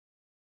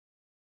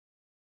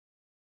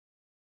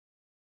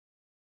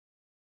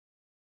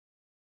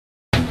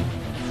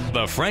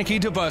The Frankie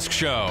DeBusk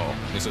Show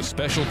is a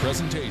special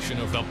presentation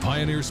of the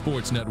Pioneer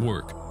Sports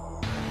Network.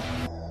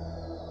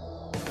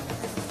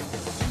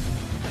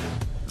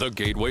 The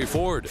Gateway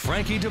Ford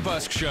Frankie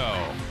DeBusk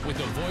Show with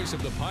the voice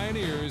of the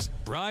Pioneers,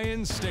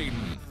 Brian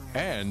Stayton,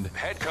 and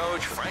head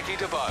coach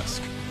Frankie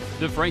DeBusk.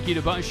 The Frankie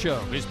DeBusk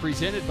Show is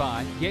presented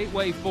by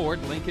Gateway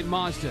Ford Lincoln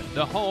Mazda,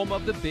 the home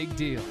of the big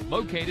deal,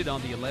 located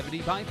on the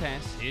 11E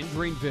bypass in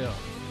Greenville.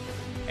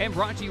 And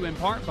brought to you in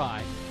part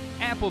by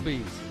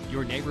Applebee's,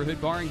 your neighborhood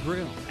bar and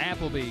grill.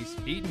 Applebee's,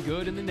 eating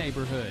good in the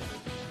neighborhood.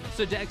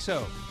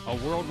 Sodexo, a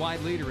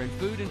worldwide leader in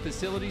food and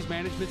facilities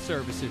management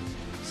services.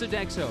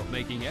 Sodexo,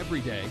 making every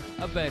day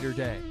a better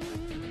day.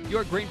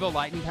 Your Greenville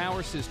Light and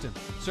Power System,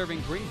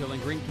 serving Greenville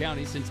and Greene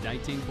County since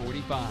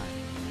 1945.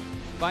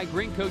 By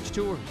Green Coach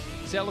Tours,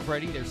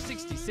 celebrating their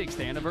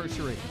 66th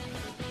anniversary.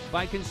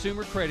 By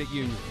Consumer Credit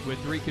Union, with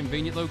 3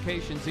 convenient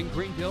locations in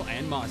Greenville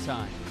and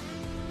Mossheim.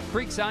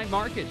 Creekside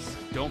Markets,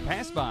 don't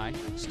pass by,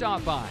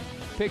 stop by.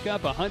 Pick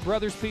up a Hunt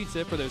Brothers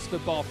Pizza for those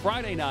football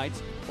Friday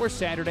nights or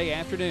Saturday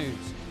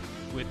afternoons,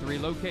 with 3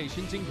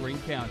 locations in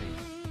Greene County.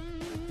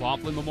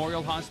 Laughlin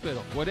Memorial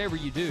Hospital, whatever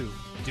you do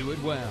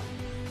it well.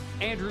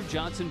 Andrew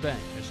Johnson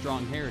Bank, a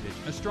strong heritage,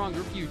 a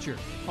stronger future.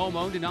 Home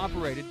owned and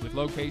operated with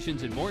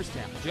locations in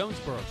Morristown,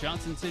 Jonesboro,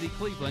 Johnson City,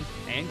 Cleveland,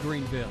 and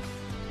Greenville.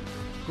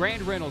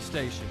 Grand Rental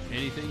Station,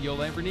 anything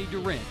you'll ever need to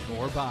rent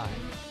or buy.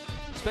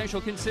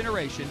 Special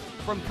consideration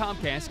from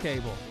Comcast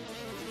Cable.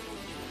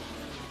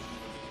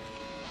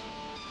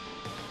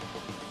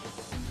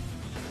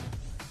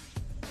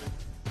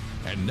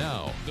 And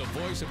now, the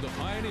voice of the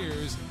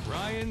Pioneers,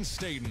 Brian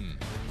Stayton.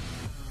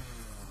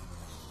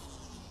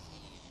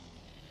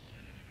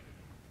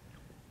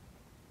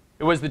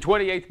 It was the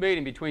 28th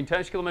meeting between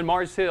Tusculum and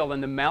Mars Hill in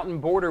the Mountain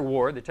Border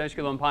War. The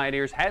Tusculum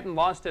Pioneers hadn't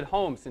lost at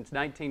home since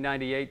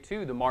 1998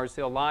 to the Mars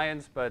Hill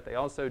Lions, but they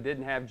also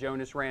didn't have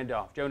Jonas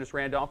Randolph. Jonas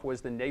Randolph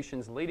was the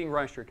nation's leading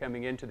rusher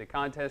coming into the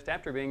contest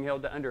after being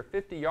held to under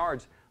 50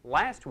 yards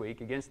last week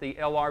against the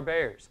LR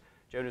Bears.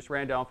 Jonas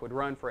Randolph would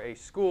run for a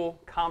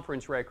school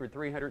conference record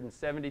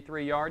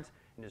 373 yards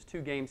in his 2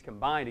 games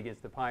combined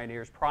against the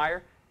Pioneers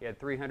prior. He had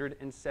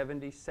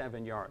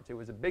 377 yards. It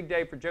was a big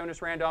day for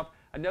Jonas Randolph,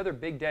 another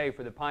big day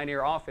for the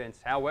Pioneer offense.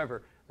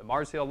 However, the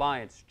Mars Hill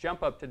Lions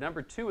jump up to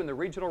number 2 in the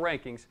regional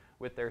rankings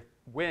with their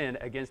win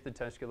against the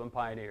Tusculum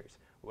Pioneers.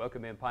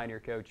 Welcome in Pioneer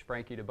coach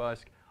Frankie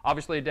DeBusk.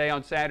 Obviously a day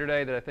on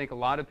Saturday that I think a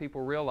lot of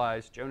people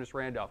realized Jonas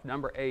Randolph,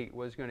 number 8,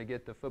 was going to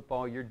get the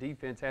football. Your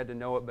defense had to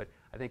know it, but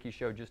I think he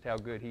showed just how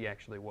good he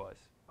actually was.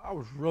 I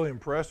was really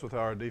impressed with how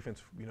our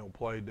defense,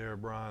 played there,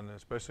 Brian,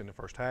 especially in the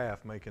first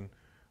half, making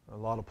a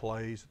lot of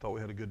plays. I thought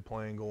we had a good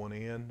plan going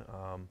in.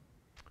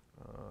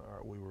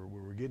 We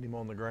were getting him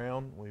on the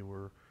ground. We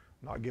were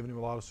not giving him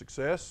a lot of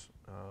success.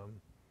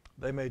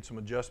 They made some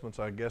adjustments,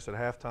 I guess, at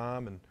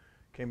halftime and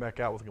came back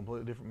out with a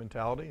completely different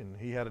mentality, and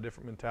he had a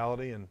different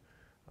mentality, and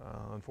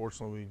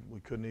unfortunately we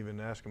couldn't even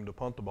ask him to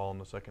punt the ball in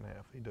the second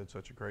half. He did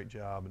such a great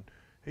job, and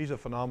he's a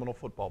phenomenal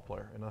football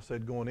player, and I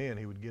said going in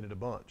he would get it a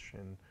bunch,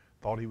 and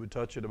thought he would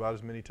touch it about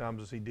as many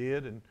times as he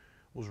did, and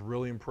was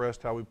really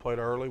impressed how we played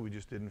early. We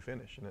just didn't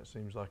finish, and it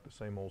seems like the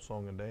same old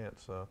song and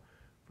dance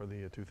for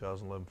the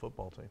 2011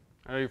 football team.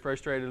 I know you're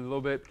frustrated a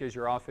little bit because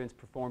your offense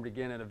performed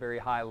again at a very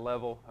high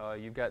level.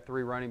 You've got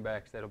 3 running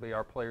backs that'll be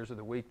our players of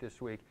the week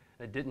this week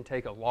that didn't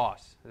take a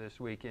loss this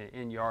week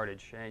in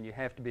yardage, and you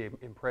have to be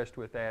impressed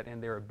with that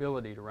and their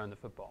ability to run the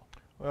football.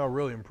 Well,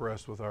 really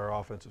impressed with our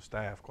offensive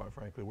staff, quite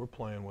frankly. We're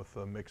playing with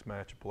a mixed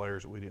match of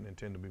players that we didn't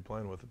intend to be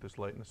playing with at this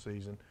late in the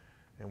season,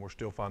 and we're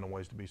still finding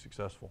ways to be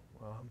successful.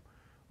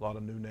 A lot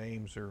of new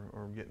names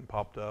are getting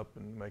popped up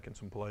and making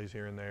some plays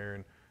here and there,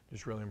 and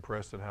just really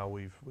impressed at how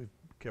we've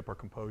kept our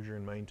composure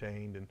and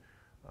maintained, and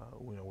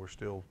we're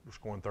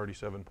scoring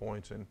 37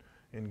 points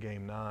in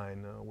game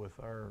 9 with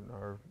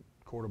our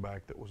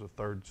quarterback that was a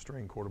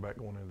 3rd-string quarterback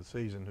going into the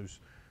season, who's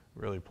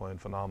really playing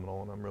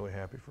phenomenal, and I'm really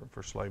happy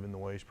for Slavin the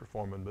way he's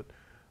performing. But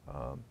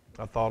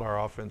I thought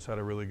our offense had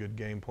a really good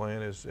game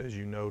plan. As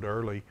you noted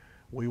early,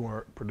 we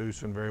weren't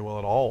producing very well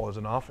at all as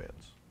an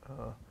offense.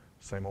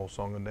 Same old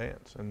song and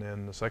dance. And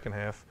then the second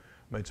half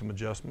made some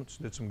adjustments,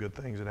 did some good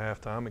things at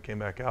halftime, and came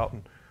back out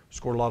and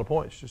scored a lot of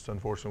points. Just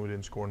unfortunately, we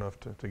didn't score enough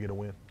to get a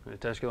win. The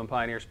Tusculum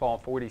Pioneers fall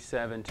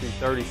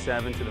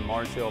 47-37 to the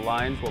Mars Hill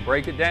Lions. We'll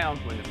break it down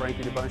when the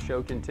Frankie DeBusk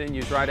Show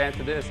continues right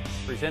after this,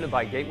 presented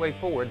by Gateway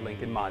Ford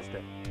Lincoln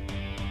Mazda.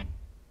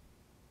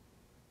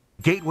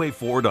 Gateway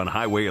Ford on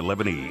Highway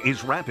 11E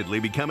is rapidly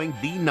becoming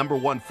the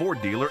 #1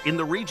 Ford dealer in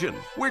the region.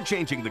 We're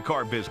changing the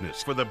car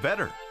business for the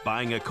better.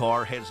 Buying a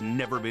car has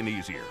never been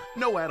easier.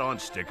 No add-on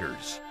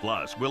stickers.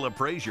 Plus, we'll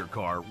appraise your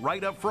car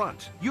right up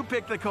front. You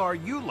pick the car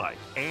you like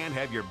and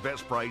have your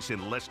best price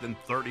in less than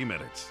 30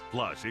 minutes.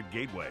 Plus, at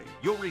Gateway,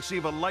 you'll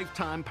receive a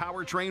lifetime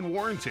powertrain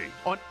warranty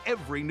on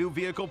every new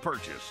vehicle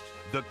purchased.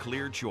 The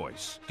clear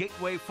choice.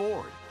 Gateway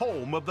Ford,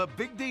 home of the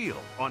big deal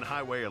on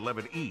Highway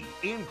 11E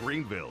in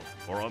Greenville,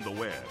 or on the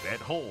web at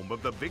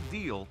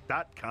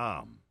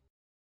homeofthebigdeal.com.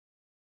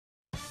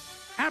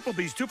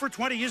 Applebee's 2 for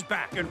 $20 is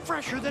back and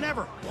fresher than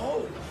ever.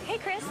 Whoa. Hey,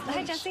 Chris.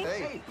 Hi, Jesse.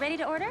 Hey. Ready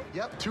to order?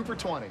 Yep, 2 for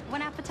 $20.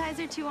 1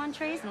 appetizer, 2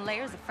 entrees, and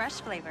layers of fresh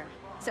flavor.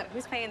 So,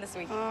 who's paying this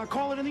week?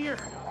 Call it in the air.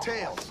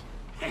 Tails.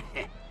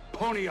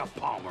 Pony up,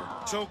 Palmer.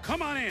 So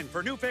come on in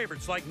for new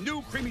favorites like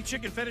new creamy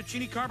chicken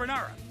fettuccine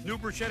carbonara, new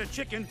bruschetta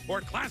chicken,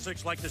 or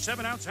classics like the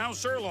 7-ounce house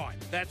sirloin.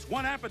 That's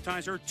 1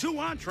 appetizer, 2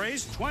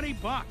 entrees,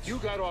 $20. You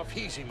got off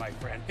easy, my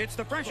friend. It's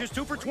the freshest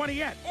 2 for $20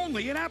 yet,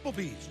 only at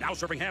Applebee's. Now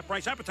serving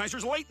half-price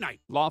appetizers late night.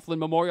 Laughlin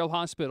Memorial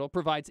Hospital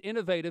provides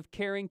innovative,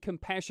 caring,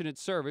 compassionate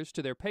service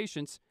to their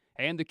patients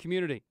and the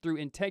community through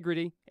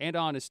integrity and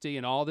honesty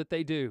in all that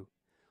they do.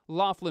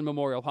 Laughlin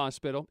Memorial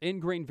Hospital in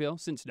Greenville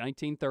since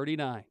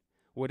 1939.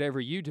 Whatever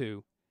you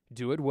do,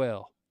 do it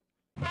well.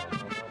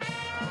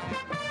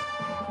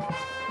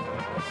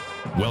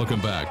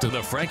 Welcome back to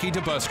the Frankie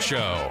DeBusk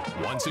Show.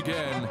 Once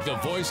again, the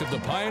voice of the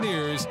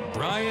Pioneers,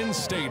 Brian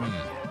Stayton.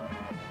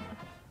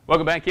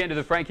 Welcome back into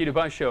the Frankie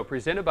DeBusk Show,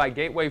 presented by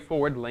Gateway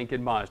Ford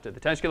Lincoln Mazda. The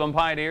Tusculum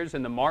Pioneers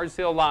and the Mars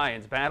Hill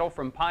Lions battle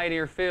from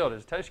Pioneer Field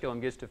as Tusculum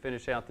gets to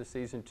finish out the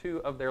season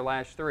 2 of their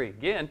last 3.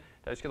 Again,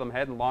 Tusculum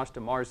hadn't lost to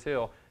Mars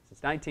Hill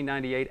since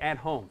 1998 at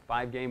home,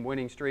 5-game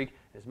winning streak.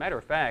 As a matter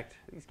of fact,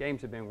 these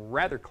games have been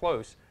rather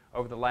close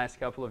over the last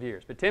couple of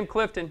years. But Tim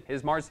Clifton,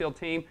 his Mars Hill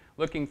team,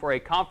 looking for a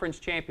conference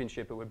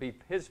championship. It would be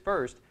his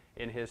first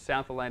in his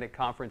South Atlantic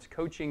Conference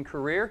coaching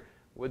career.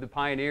 Would the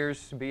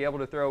Pioneers be able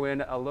to throw in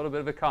a little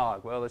bit of a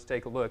cog? Well, let's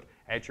take a look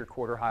at your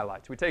quarter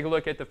highlights. We take a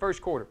look at the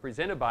first quarter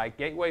presented by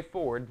Gateway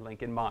Ford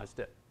Lincoln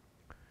Mazda.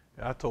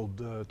 I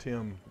told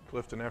Tim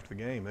Clifton after the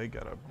game they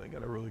got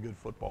a really good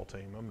football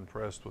team. I'm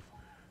impressed with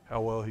how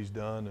well he's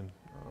done, and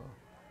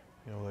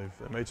you know,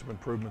 they've made some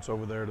improvements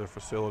over there to their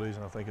facilities,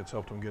 and I think it's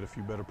helped them get a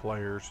few better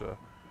players.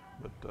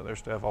 But their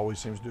staff always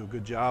seems to do a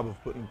good job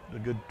of putting a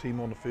good team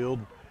on the field.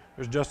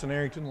 There's Justin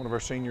Arrington, one of our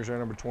seniors there,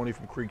 number 20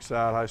 from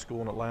Creekside High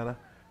School in Atlanta,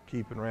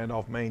 keeping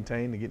Randolph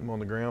maintained to get him on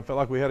the ground. Felt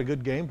like we had a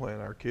good game plan.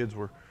 Our kids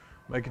were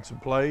making some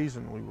plays,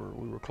 and we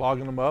were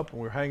clogging them up,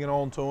 and we were hanging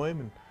on to him,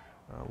 and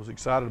was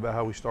excited about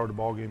how we started the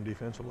ball game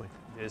defensively.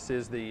 This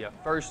is the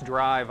first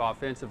drive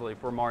offensively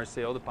for Mars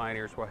Hill. The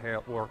Pioneers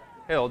were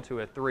held to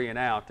a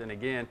 3-and-out, and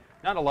again,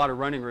 not a lot of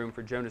running room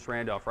for Jonas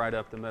Randolph right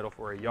up the middle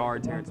for a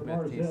yard. Terrence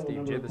Smith,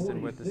 Steve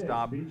Jibison with the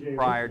stop.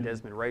 Pryor,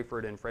 Desmond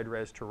Rayford, and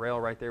Fredrez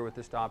Terrell right there with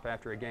the stop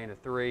after a gain of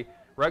 3.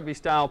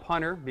 Rugby-style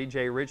punter,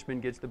 B.J.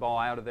 Richmond gets the ball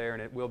out of there,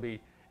 and it will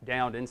be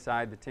downed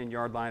inside the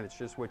 10-yard line. That's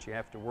just what you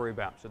have to worry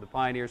about. So the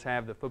Pioneers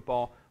have the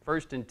football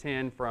 1st and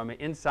 10 from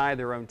inside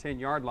their own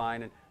 10-yard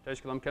line, and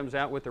Tusculum comes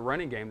out with a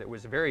running game that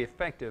was very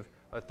effective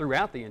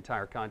throughout the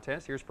entire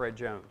contest. Here's Fred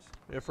Jones.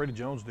 Yeah, Freddie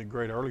Jones did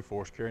great early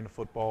for us, carrying the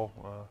football.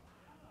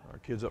 Our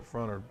kids up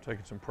front are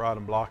taking some pride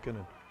in blocking,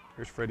 and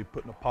here's Freddie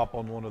putting a pop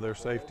on one of their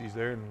safeties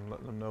there and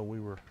letting them know we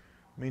were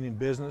meaning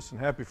business, and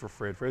happy for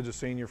Fred. Fred's a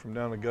senior from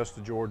down in Augusta,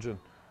 Georgia, and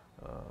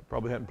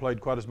probably hadn't played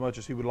quite as much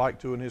as he would like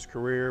to in his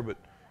career, but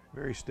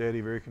very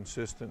steady, very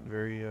consistent,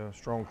 very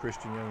strong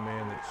Christian young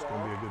man that's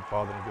going to be a good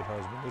father and a good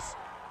husband. This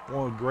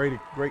one of the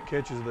great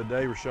catches of the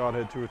day. Rashad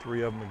had 2 or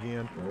 3 of them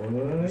again.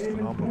 This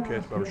phenomenal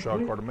catch by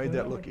Rashad Carter. Made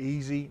that look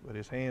easy, but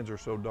his hands are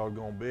so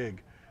doggone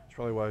big. That's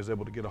probably why he was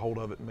able to get a hold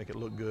of it and make it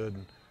look good.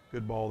 And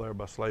good ball there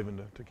by Slavin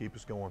to keep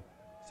us going.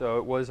 So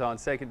it was on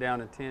 2nd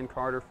down and 10.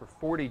 Carter for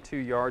 42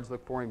 yards.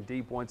 Look for him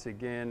deep once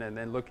again, and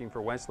then looking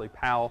for Wesley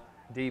Powell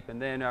deep.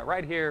 And then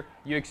right here,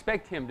 you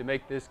expect him to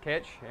make this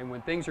catch, and when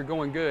things are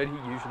going good,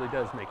 he usually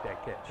does make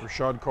that catch.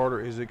 Rashad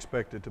Carter is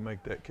expected to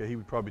make that catch. He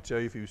would probably tell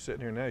you if he was sitting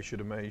here now, he should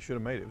have made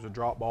it. It was a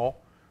drop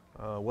ball.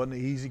 Wasn't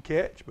an easy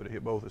catch, but it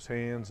hit both his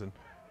hands, and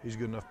he's a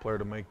good enough player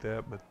to make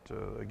that. But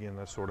again,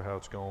 that's sort of how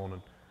it's going.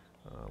 And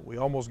we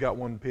almost got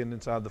one pinned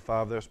inside the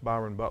 5. That's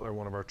Byron Butler,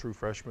 one of our true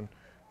freshmen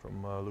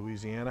from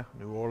Louisiana,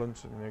 New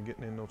Orleans, and they're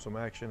getting in on some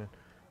action. And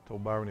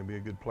told Byron he'd be a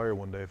good player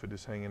one day if he'd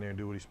just hang in there and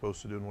do what he's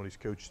supposed to do and what he's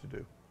coached to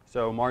do.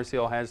 So Mars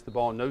Hill has the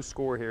ball, no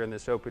score here in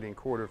this opening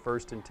quarter.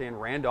 1st and 10.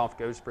 Randolph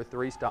goes for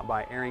 3, stopped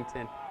by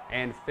Arrington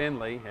and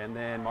Finley, and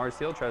then Mars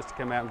Hill tries to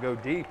come out and go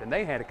deep, and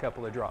they had a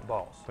couple of drop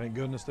balls. Thank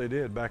goodness they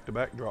did.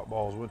 Back-to-back drop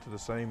balls. Went to the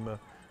same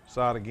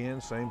side again,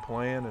 same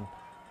plan, and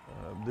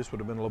this would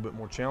have been a little bit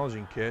more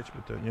challenging catch,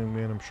 but that young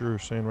man, I'm sure,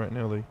 is saying right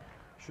now they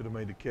should have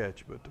made the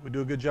catch. But we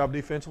do a good job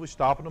defensively,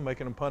 stopping them,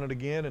 making them punt it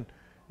again, and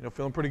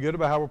feeling pretty good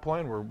about how we're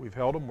playing. We've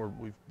held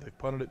them. They've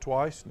punted it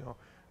twice.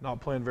 Not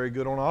playing very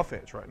good on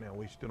offense right now.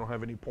 We still don't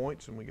have any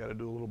points, and we got to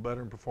do a little better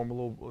and perform a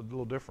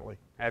little differently.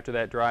 After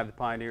that drive, the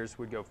Pioneers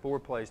would go 4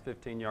 plays,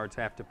 15 yards,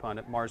 have to punt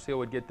it. Mars Hill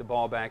would get the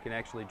ball back and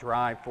actually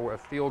drive for a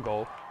field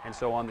goal. And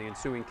so on the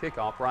ensuing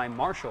kickoff, Ryan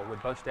Marshall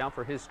would bust out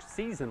for his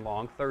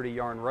season-long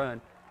 30-yard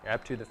run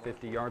up to the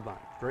 50-yard line.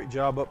 Great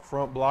job up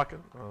front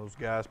blocking. Those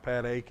guys,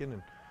 Pat Aiken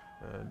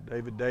and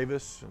David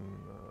Davis and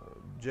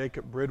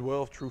Jacob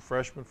Bridwell, true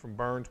freshman from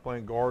Burns,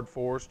 playing guard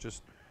for us,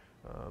 just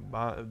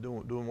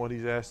doing what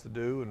he's asked to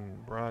do,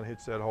 and Brian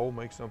hits that hole,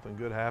 makes something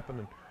good happen.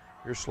 And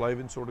here's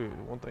Slavin, sort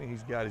of one thing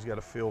he's got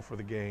a feel for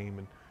the game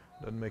and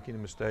doesn't make any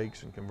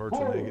mistakes and converts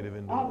a negative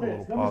into a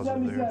little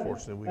positive there.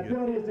 Unfortunately,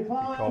 we get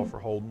called for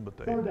holding, but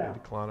they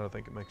decline it. I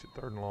think it makes it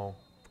 3rd and long.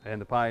 And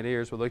the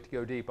Pioneers will look to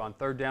go deep on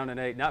 3rd down and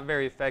 8. Not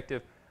very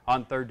effective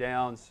on 3rd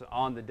downs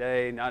on the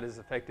day, not as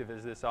effective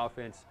as this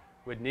offense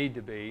would need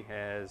to be,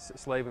 as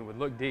Slavin would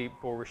look deep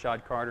for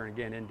Rashad Carter, and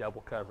again in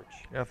double coverage.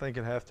 Yeah, I think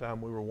at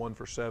halftime we were 1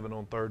 for 7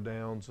 on 3rd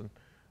downs, and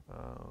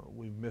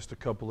we missed a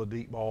couple of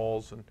deep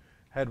balls. And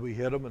had we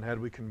hit them and had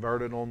we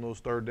converted on those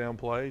 3rd down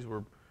plays,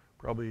 we're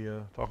probably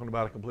talking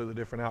about a completely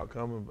different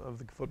outcome of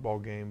the football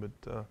game.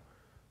 But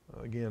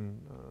again,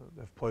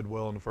 they've played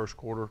well in the first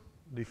quarter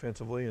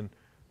defensively and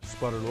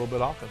sputtered a little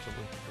bit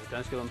offensively. The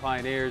Tusculum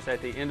Pioneers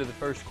at the end of the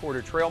first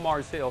quarter trail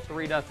Mars Hill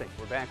 3-0.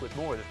 We're back with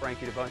more of the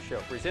Frankie DeBusk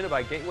Show, presented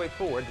by Gateway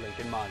Ford,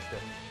 Lincoln Mazda.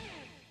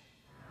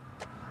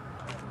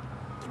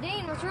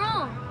 Dean, what's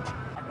wrong?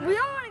 We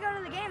don't want to go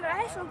to the game, but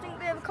I just don't think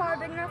we have a car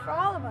big enough for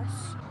all of us.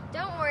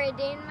 Don't worry,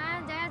 Dean.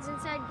 My dad's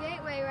inside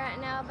Gateway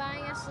right now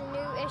buying us a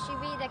new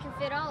SUV that can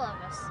fit all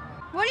of us.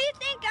 What do you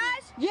think,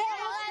 guys? Yeah,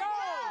 let's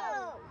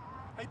go!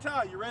 Hey,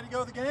 Ty, you ready to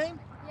go to the game?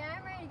 Yeah,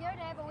 I'm ready to go,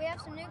 Dad, but we have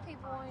some new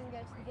people wanting to go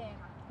to the game.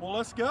 Well,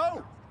 let's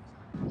go.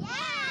 Yeah,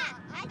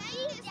 I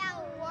think that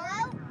will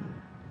work.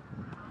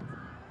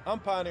 I'm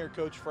Pioneer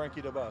Coach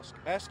Frankie DeBusk,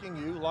 asking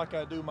you, like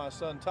I do my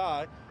son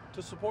Ty,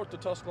 to support the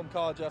Tusculum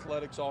College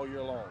Athletics all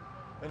year long.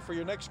 And for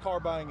your next car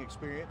buying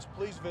experience,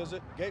 please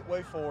visit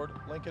Gateway Ford,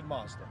 Lincoln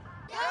Mazda.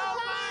 Go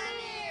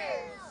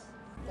Pioneers!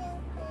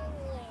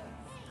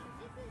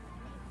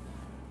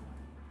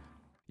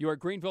 Your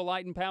Greenville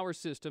Light and Power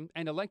System,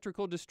 an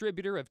electrical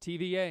distributor of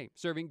TVA,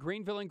 serving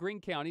Greenville and Greene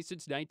County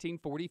since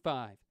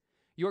 1945.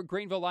 Your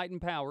Greenville Light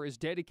and Power is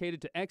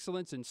dedicated to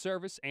excellence in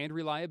service and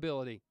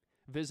reliability.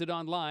 Visit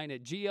online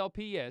at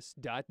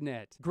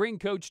glps.net. Green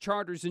Coach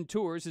Charters and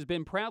Tours has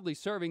been proudly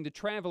serving the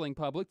traveling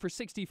public for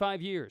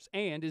 65 years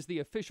and is the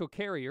official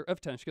carrier of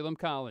Tusculum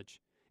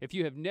College. If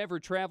you have never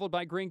traveled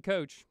by Green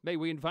Coach, may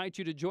we invite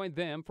you to join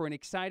them for an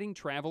exciting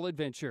travel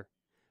adventure.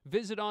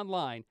 Visit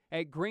online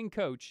at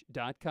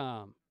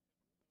greencoach.com.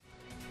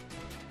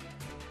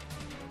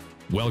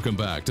 Welcome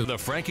back to the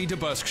Frankie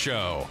DeBusk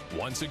Show.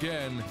 Once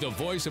again, the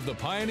voice of the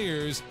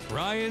Pioneers,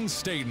 Brian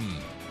Stayton.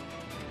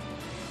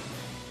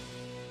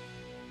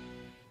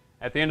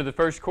 At the end of the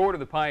first quarter,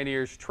 the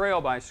Pioneers trail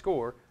by a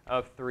score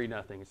of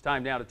 3-0. It's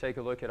time now to take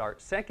a look at our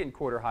second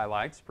quarter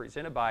highlights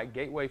presented by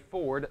Gateway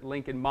Ford,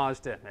 Lincoln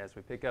Mazda. As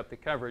we pick up the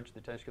coverage,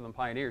 the Tusculum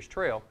Pioneers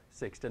trail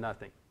 6-0.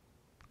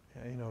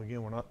 Yeah, you know,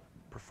 again, we're not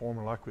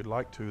performing like we'd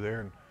like to there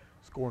and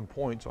scoring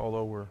points,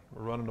 although we're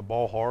running the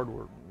ball hard.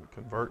 We're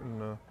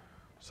converting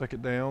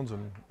second downs,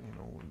 and, you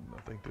know,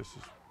 I think this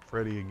is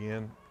Freddie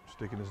again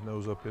sticking his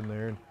nose up in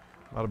there, and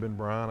might have been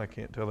Brian. I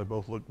can't tell. They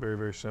both look very,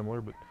 very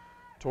similar, but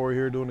Torrey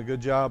here doing a good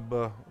job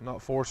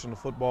not forcing the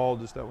football.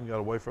 Just that one got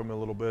away from him a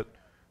little bit.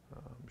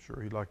 I'm sure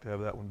he'd like to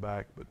have that one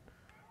back, but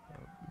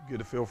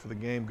get a feel for the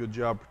game. Good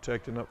job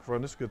protecting up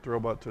front. This is a good throw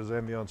to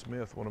Zanvion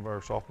Smith, one of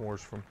our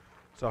sophomores from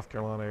South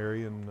Carolina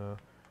area, and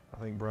I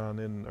think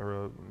Brian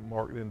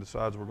Mark then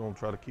decides we're going to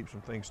try to keep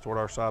some things toward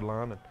our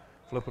sideline and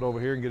flip it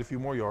over here and get a few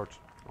more yards.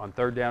 On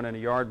 3rd down and a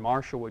yard,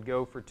 Marshall would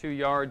go for 2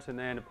 yards, and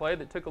then a play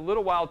that took a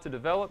little while to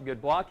develop.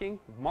 Good blocking.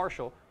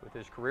 Marshall with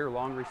his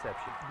career-long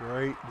reception.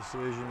 Great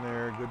decision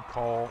there. Good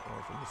call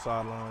from the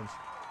sidelines.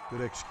 Good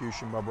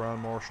execution by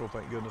Brian Marshall.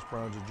 Thank goodness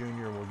Brian's a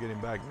junior, and we'll get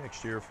him back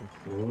next year from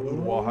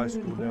Ottawa High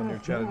School down near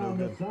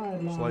Chattanooga.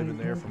 Slavin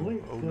there from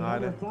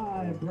Oneida.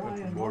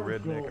 Country boy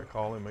redneck, I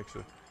call him. Makes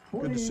a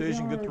good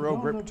decision, good throw,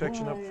 great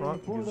protection up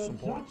front, gives us some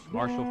points.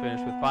 Marshall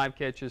finished with 5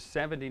 catches,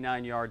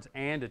 79 yards,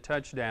 and a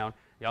touchdown.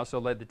 He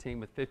also led the team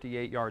with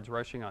 58 yards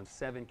rushing on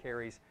 7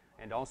 carries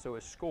and also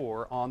a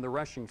score on the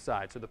rushing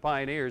side. So the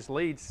Pioneers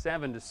lead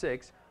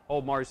 7-6,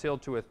 hold Mars Hill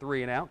to a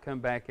 3-and-out, come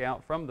back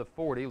out from the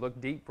 40,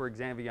 look deep for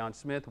Xavion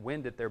Smith,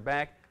 wind at their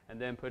back, and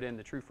then put in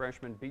the true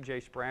freshman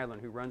B.J. Spradlin,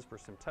 who runs for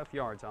some tough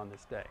yards on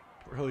this day.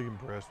 Really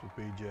impressed with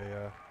B.J.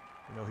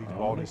 You know, he's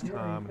bought his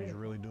time, and he's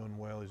really doing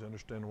well. He's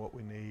understanding what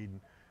we need.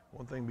 And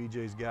one thing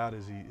B.J.'s got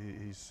is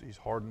he's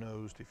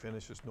hard-nosed. He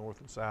finishes north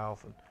and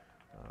south, and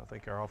I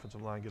think our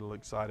offensive line get a little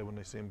excited when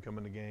they see him come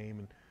in the game.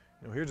 And,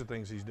 you know, here's the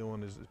things he's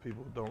doing is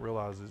people don't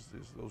realize is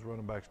those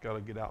running backs got to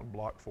get out and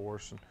block for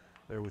us. And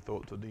there we throw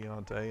it to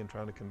Deontay and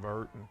trying to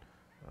convert. And,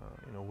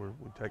 you know, we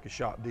take a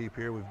shot deep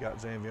here. We've got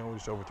Zanvion. We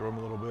just overthrow him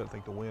a little bit. I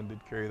think the wind did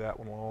carry that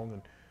one along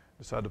and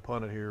decided to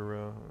punt it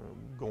here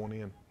going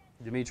in.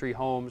 Dimitri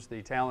Holmes,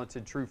 the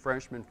talented true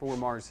freshman for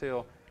Mars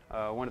Hill,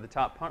 one of the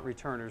top punt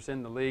returners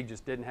in the league,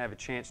 just didn't have a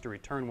chance to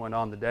return one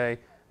on the day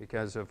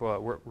because of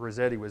what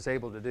Rossetti was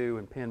able to do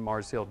and pin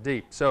Mars Hill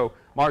deep. So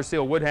Mars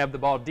Hill would have the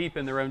ball deep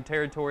in their own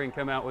territory and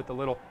come out with a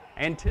little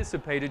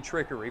anticipated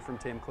trickery from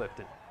Tim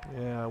Clifton.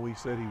 Yeah, we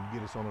said he would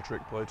get us on a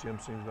trick play. Tim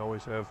seems to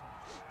always have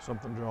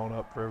something drawn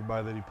up for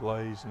everybody that he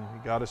plays, and he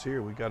got us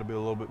here. We've got to be a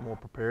little bit more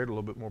prepared, a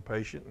little bit more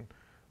patient. And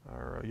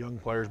our young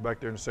players back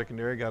there in the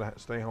secondary got to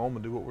stay home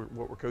and do what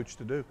we're coached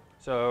to do.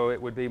 So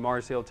it would be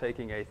Mars Hill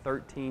taking a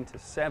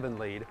 13-7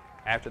 lead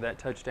after that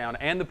touchdown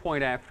and the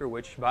point after,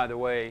 which, by the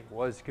way,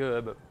 was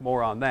good, but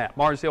more on that.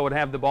 Mars Hill would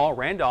have the ball.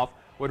 Randolph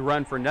would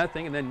run for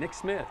nothing, and then Nick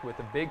Smith with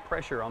a big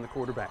pressure on the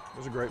quarterback. It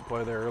was a great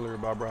play there earlier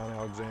by Brian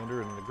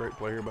Alexander, and a great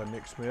play here by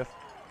Nick Smith.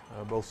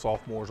 both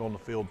sophomores on the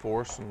field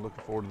for us, and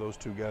looking forward to those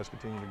two guys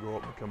continuing to grow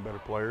up and become better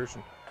players.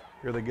 And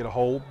here they get a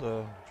hold,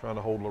 trying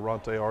to hold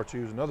Lorante Archie,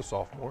 who's another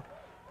sophomore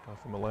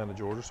from Atlanta,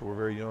 Georgia. So we're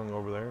very young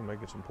over there and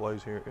making some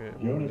plays here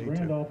when we need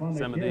to.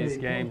 Some of these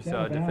games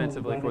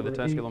defensively for the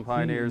Tusculum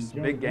Pioneers,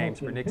 big games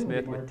for Nick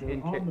Smith with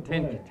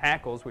 10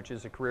 tackles, which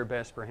is a career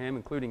best for him,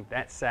 including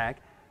that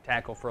sack,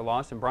 tackle for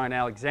loss. And Brian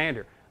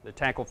Alexander, the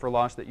tackle for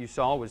loss that you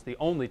saw, was the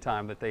only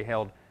time that they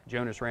held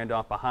Jonas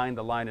Randolph behind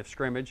the line of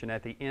scrimmage. And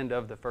at the end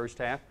of the first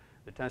half,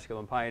 the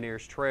Tusculum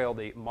Pioneers trail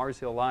the Mars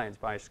Hill Lions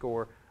by a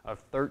score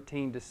of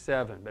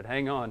 13-7. But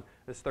hang on,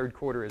 this third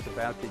quarter is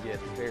about to get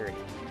very,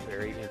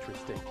 very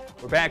interesting.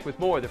 We're back with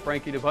more of the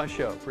Frankie DeBusk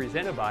Show,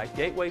 presented by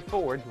Gateway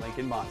Ford,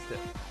 Lincoln Mazda.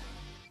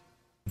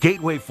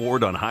 Gateway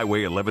Ford on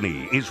Highway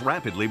 11E is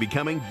rapidly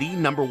becoming the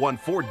 #1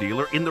 Ford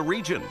dealer in the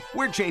region.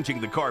 We're changing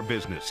the car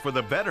business for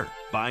the better.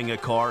 Buying a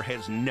car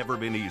has never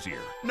been easier.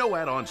 No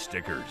add-on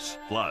stickers.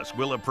 Plus,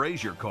 we'll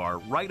appraise your car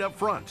right up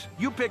front.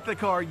 You pick the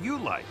car you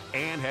like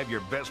and have your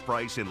best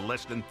price in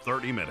less than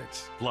 30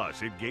 minutes.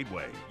 Plus, at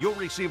Gateway, you'll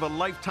receive a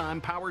lifetime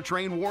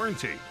powertrain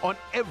warranty on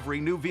every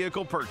new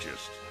vehicle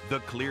purchased. The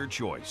clear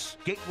choice.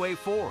 Gateway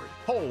Ford,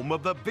 home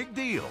of the big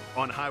deal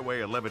on Highway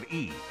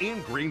 11E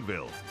in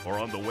Greenville, or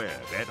on the web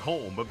at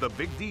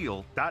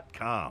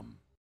homeofthebigdeal.com.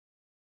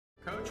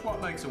 Coach, what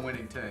makes a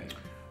winning team?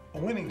 A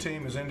winning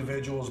team is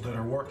individuals that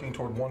are working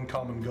toward one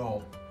common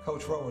goal.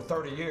 Coach, for over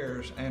 30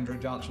 years, Andrew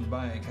Johnson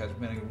Bank has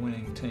been a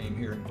winning team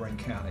here in Greene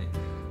County.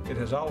 It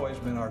has always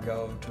been our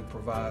goal to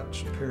provide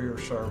superior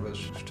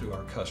service to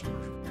our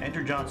customers.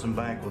 Andrew Johnson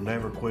Bank will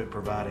never quit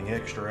providing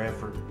extra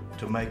effort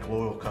to make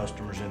loyal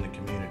customers in the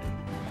community.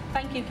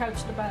 Thank you,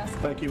 Coach DeBusk.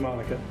 Thank you,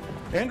 Monica.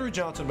 Andrew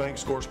Johnson Bank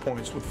scores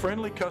points with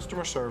friendly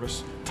customer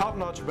service,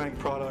 top-notch bank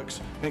products,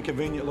 and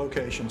convenient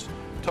locations.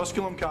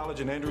 Tusculum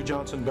College and Andrew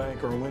Johnson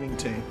Bank are a winning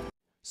team.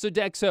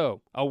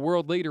 Sodexo, a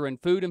world leader in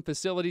food and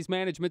facilities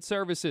management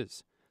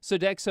services.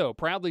 Sodexo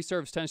proudly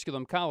serves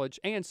Tusculum College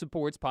and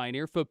supports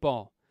Pioneer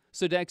football.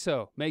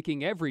 Sodexo,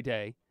 making every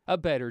day a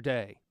better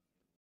day.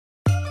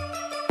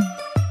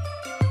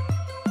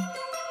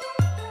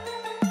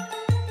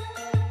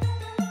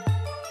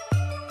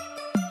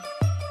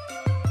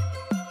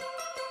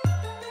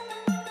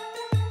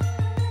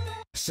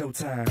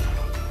 Showtime.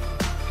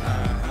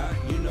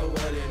 You know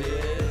what it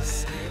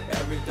is.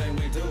 Everything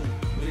we do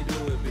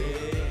it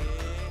big.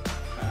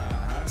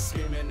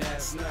 Screaming,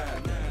 that's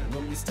not.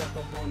 When we step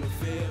up on the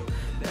field,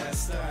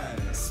 that's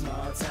not.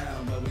 Small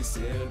town, but we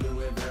still do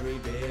it very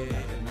big.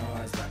 Back in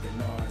ours, back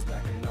in ours,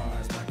 back in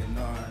ours, back in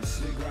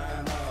ours. We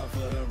grind hard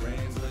for the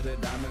rings with the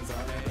diamonds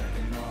on it. Back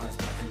in ours,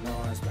 back in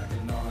ours, back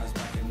in ours,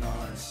 back in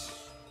ours.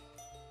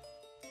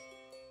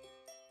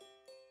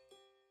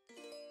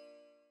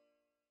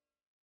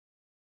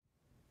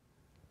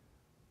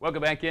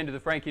 Welcome back into the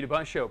Frankie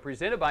DeBusk Show,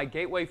 presented by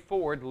Gateway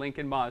Ford,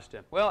 Lincoln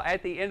Mazda. Well,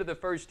 at the end of the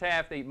first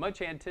half, the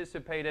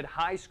much-anticipated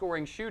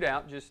high-scoring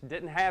shootout just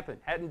didn't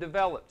happen, hadn't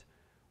developed.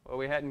 Well,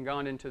 we hadn't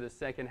gone into the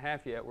second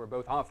half yet, where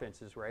both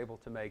offenses were able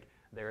to make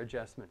their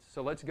adjustments.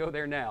 So let's go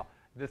there now.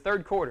 The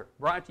third quarter,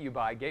 brought to you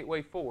by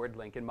Gateway Ford,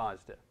 Lincoln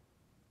Mazda.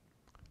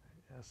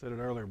 I said it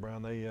earlier,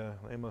 Brian.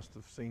 They must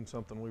have seen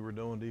something we were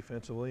doing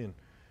defensively, and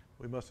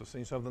we must have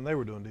seen something they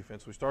were doing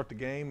defensively. We start the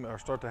game, or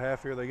start the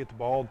half here, they get the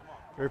ball,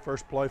 very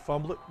first play,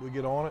 fumble it, we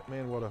get on it.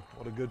 Man, what a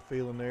good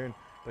feeling there. And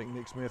I think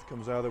Nick Smith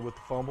comes out of there with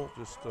the fumble.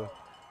 Just a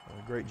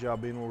great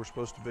job being where we're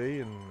supposed to be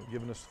and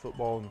giving us the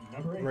football in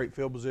great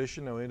field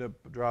position. Now we end up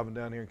driving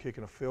down here and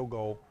kicking a field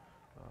goal.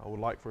 I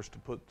would like for us to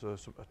put a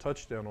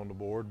touchdown on the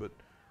board, but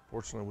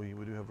fortunately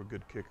we do have a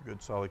good kicker,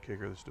 good solid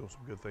kicker that's doing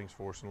some good things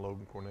for us in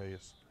Logan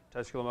Cornelius.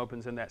 Tusculum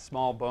opens in that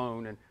small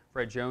bone, and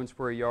Fred Jones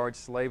for a yard,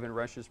 Slavin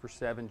rushes for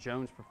 7,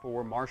 Jones for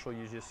 4, Marshall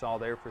you just saw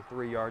there for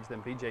 3 yards,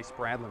 then B.J.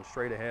 Spradlin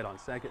straight ahead on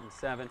 2nd and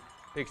 7,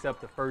 picks up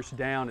the first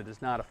down. It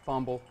is not a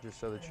fumble, just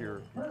so that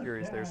you're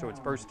curious there. So it's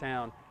first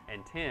down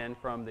and 10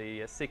 from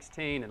the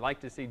 16, and like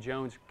to see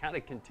Jones kind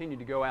of continue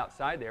to go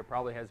outside there,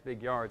 probably has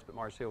big yards, but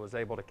Marshall was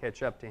able to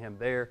catch up to him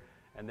there.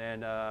 And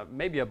then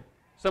maybe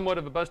somewhat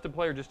of a busted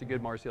player, just a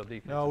good Marshall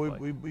defense. No,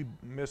 we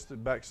missed the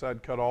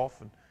backside cutoff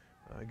and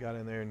got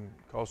in there and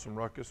caused some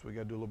ruckus. We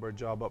got to do a little better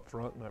job up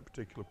front in that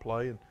particular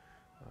play, and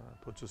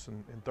puts us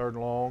in 3rd and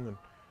long. And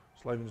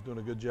Slavin's doing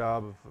a good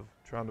job of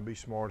trying to be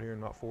smart here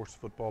and not force the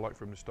football like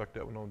for him to stuck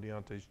that one on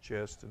Deontay's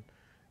chest and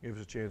give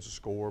us a chance to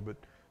score. But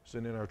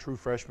send in our true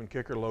freshman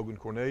kicker, Logan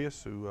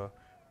Cornelius, who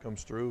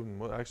comes through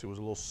and actually was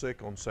a little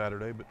sick on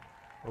Saturday, but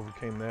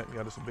overcame that and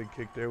got us a big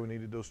kick there. We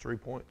needed those 3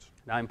 points.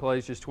 9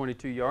 plays, just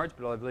 22 yards,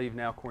 but I believe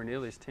now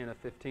Cornelius 10 of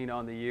 15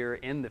 on the year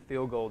in the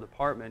field goal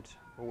department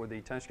for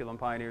the Tusculum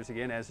Pioneers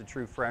again as a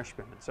true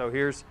freshman. And so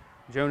here's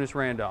Jonas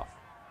Randolph.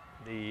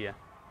 The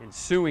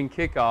ensuing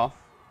kickoff,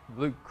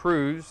 Luke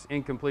Cruz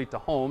incomplete to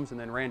Holmes, and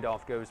then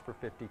Randolph goes for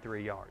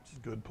 53 yards.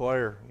 Good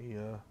player. He,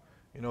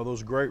 you know,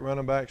 those great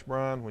running backs,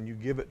 Brian, when you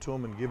give it to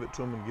them and give it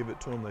to them and give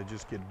it to them, they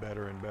just get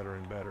better and better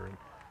and better. And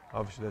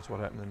obviously that's what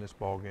happened in this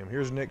ball game.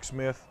 Here's Nick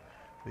Smith,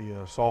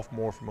 the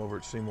sophomore from over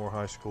at Seymour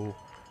High School.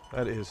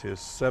 That is his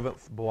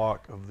 7th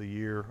block of the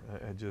year.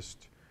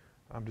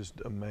 I'm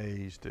just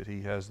amazed that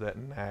he has that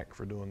knack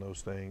for doing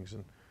those things,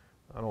 and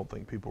I don't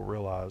think people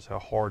realize how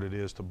hard it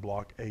is to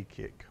block a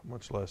kick,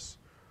 much less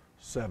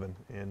 7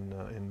 in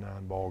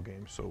 9 ball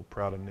games. So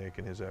proud of Nick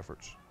and his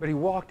efforts. But he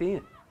walked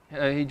in.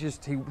 They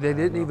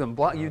didn't even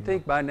block. You'd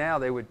think by now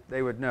they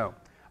would know.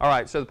 All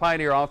right, so the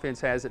Pioneer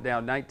offense has it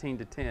down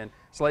 19-10.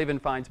 Slavin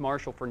finds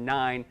Marshall for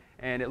 9,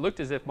 and it looked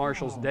as if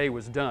Marshall's day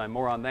was done.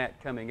 More on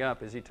that coming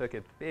up as he took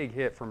a big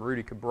hit from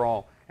Rudy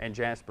Cabral and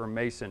Jasper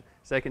Mason.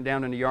 Second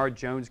down in the yard,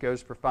 Jones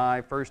goes for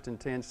 5. First and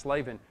 10,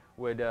 Slavin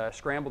would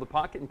scramble the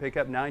pocket and pick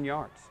up 9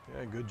 yards.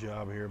 Yeah, good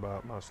job here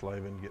by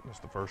Slavin getting us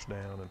the first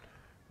down, and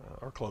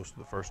or close to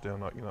the first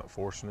down. You're not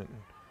forcing it. And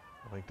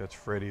I think that's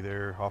Freddie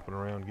there hopping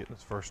around getting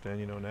us first down.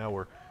 You know, now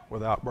we're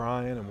without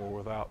Brian and we're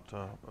without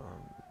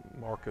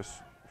Marcus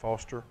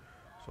Foster,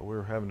 so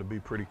we're having to be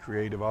pretty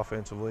creative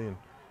offensively. And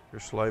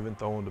here's Slavin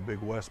throwing to big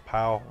Wes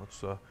Powell.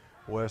 It's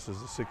Wes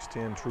is the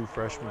 6'10" true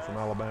freshman from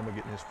Alabama,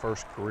 getting his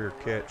first career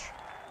catch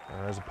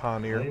as a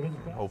Pioneer. And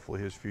hopefully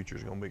his future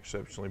is going to be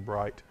exceptionally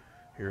bright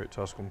here at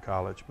Tusculum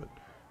College. But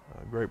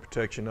great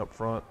protection up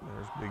front.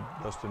 There's big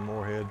Dustin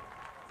Moorhead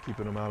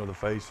keeping him out of the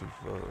face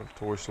of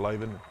Torrey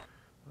Slavin.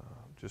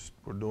 Just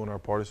we're doing our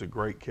part. It's a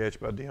great catch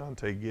by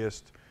Deontay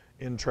Gist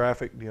in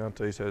traffic.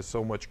 Deontay has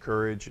so much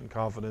courage and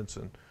confidence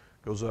and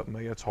goes up and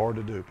that's hard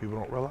to do. People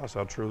don't realize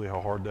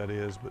how hard that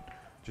is, but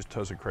just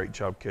does a great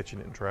job catching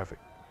it in traffic.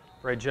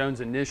 Brad Jones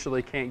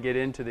initially can't get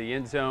into the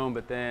end zone,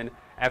 but then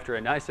after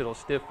a nice little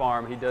stiff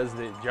arm, he does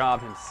the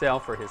job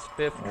himself for his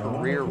 5th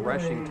career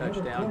rushing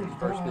touchdown, his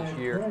first this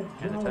year,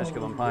 and the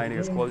Tusculum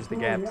Pioneers closed the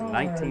gap to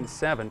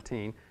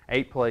 19-17,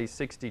 8 plays,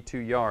 62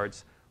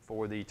 yards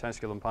for the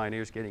Tusculum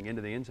Pioneers getting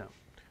into the end zone.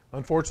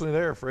 Unfortunately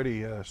there,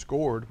 Freddie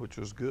scored, which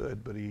was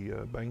good, but he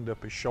banged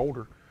up his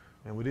shoulder,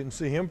 and we didn't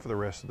see him for the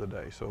rest of the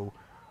day. So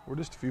we're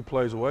just a few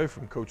plays away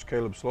from Coach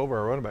Caleb Slover,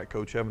 our running back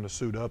coach, having to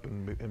suit up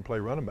and play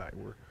running back.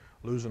 We're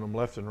losing them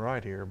left and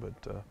right here,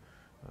 but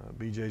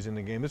BJ's in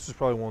the game. This is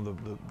probably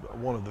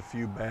one of the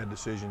few bad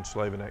decisions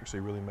Slavin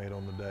actually really made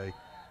on the day.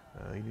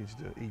 He needs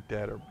to eat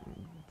that or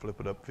flip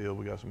it upfield.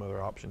 We got some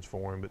other options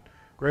for him, but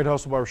great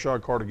hustle by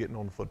Rashad Carter getting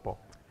on the football.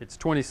 It's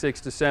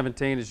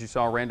 26-17 as you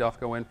saw Randolph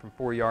go in from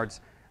 4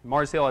 yards.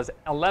 Mars Hill has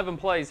 11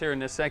 plays here in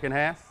this second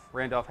half.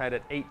 Randolph had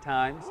it 8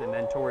 times, and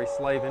then Torrey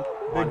Slavin.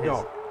 Big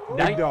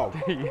dog.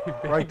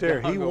 Right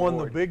there. He won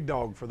the big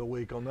dog for the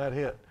week on that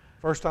hit.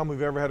 First time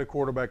we've ever had a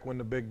quarterback win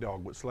the big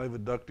dog, but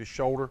Slavin ducked his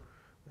shoulder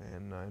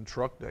and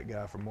trucked that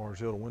guy from Mars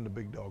Hill to win the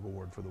big dog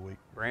award for the week.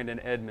 Brandon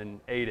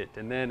Edmond ate it,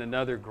 and then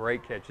another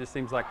great catch. Just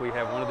seems like we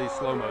have one of these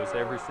slow-mos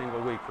every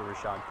single week for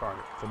Rashad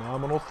Carter.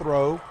 Phenomenal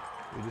throw.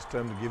 We just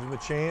tell him to give him a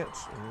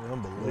chance. An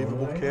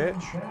unbelievable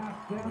catch.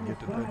 We get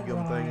the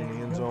gum thing in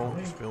the end zone.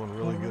 Just feeling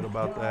really good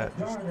about that.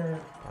 Just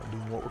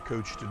doing what we're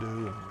coached to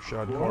do. And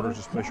Rashad Carter's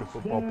a special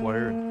football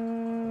player.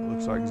 And it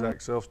looks like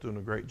Zach Self's doing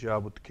a great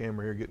job with the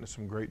camera here, getting us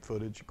some great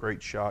footage,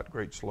 great shot,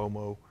 great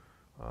slow-mo.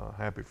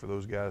 Happy for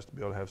those guys to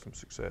be able to have some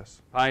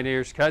success.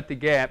 Pioneers cut the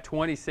gap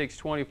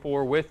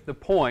 26-24 with the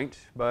point,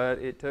 but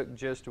it took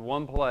just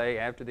one play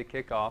after the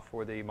kickoff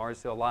for the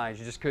Mars Hill Lions.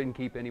 You just couldn't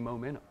keep any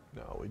momentum.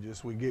 No,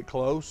 we get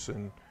close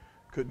and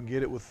couldn't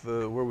get it with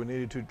where we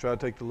needed to try to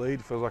take the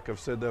lead. It feels like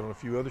I've said that on a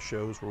few other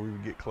shows where we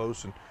would get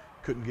close and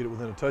couldn't get it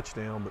within a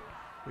touchdown, but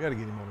we got to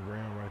get him on the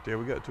ground right there.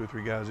 We got 2 or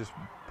 3 guys just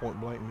point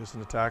blank missing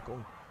the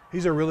tackle.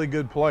 He's a really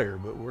good player,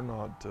 but we're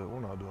not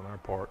doing our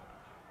part.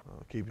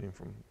 Keeping him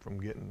from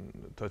getting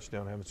a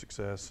touchdown, having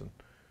success, and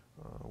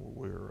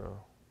we're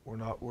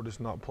just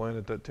not playing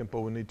at that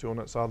tempo we need to on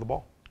that side of the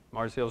ball.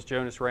 Mars Hill's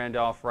Jonas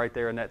Randolph right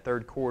there in that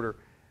third quarter.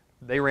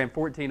 They ran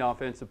 14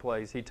 offensive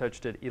plays. He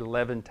touched it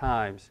 11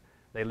 times.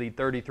 They lead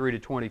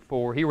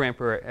 33-24. He ran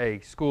for a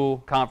school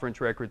conference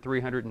record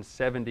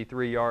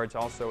 373 yards,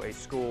 also a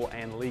school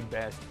and league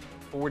best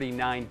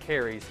 49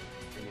 carries,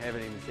 and you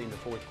haven't even seen the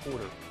fourth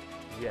quarter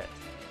yet.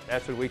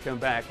 That's when we come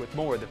back with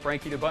more of the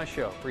Frankie DeBusk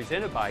Show,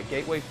 presented by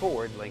Gateway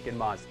Ford, Lincoln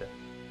Mazda.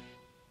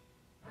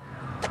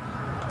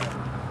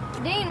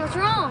 Dean, what's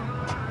wrong?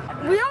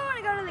 We don't want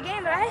to go to the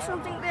game, but I just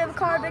don't think we have a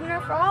car big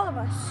enough for all of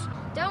us.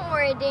 Don't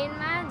worry, Dean.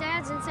 My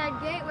dad's inside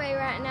Gateway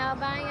right now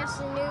buying us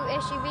a new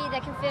SUV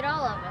that can fit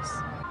all of us.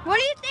 What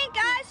do you think,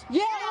 guys?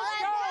 Yeah,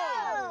 let's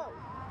go!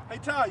 Hey,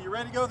 Ty, you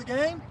ready to go to the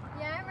game?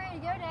 Yeah, I'm ready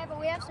to go, Dad, but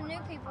we have some new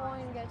people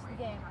wanting to go to the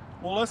game.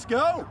 Well, let's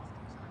go.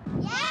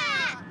 Yeah,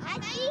 I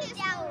think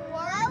that will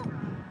work.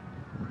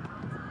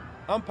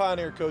 I'm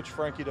Pioneer Coach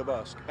Frankie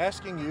DeBusk,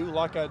 asking you,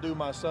 like I do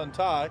my son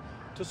Ty,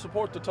 to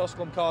support the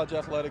Tusculum College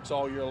athletics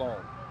all year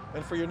long.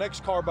 And for your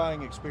next car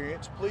buying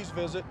experience, please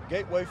visit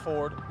Gateway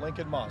Ford,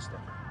 Lincoln Mazda.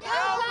 Go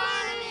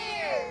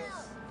Pioneers!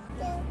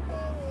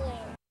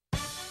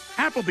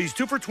 Applebee's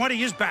 2 for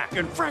 $20 is back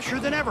and fresher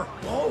than ever.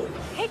 Whoa.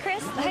 Hey,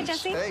 Chris. Hi,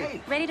 Jesse.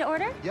 Hey. Ready to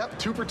order? Yep,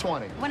 2 for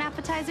 $20. 1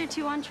 appetizer,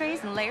 2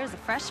 entrees, and layers of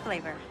fresh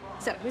flavor.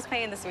 So, who's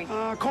paying this week?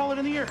 Call it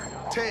in the air.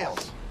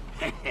 Tails.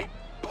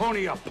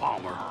 Pony a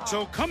Palmer.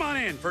 So come on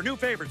in for new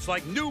favorites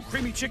like new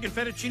creamy chicken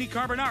fettuccine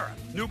carbonara,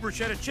 new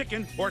bruschetta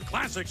chicken, or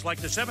classics like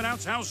the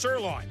 7-ounce house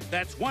sirloin.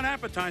 That's 1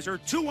 appetizer,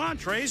 2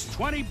 entrees,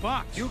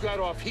 $20. You got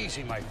off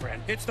easy, my friend.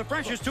 It's the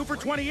freshest 2 for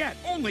 $20 yet,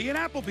 only at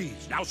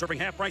Applebee's. Now serving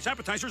half-price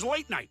appetizers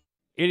late night.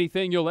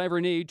 Anything you'll ever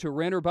need to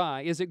rent or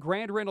buy is at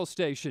Grand Rental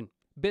Station.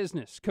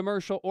 Business,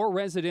 commercial, or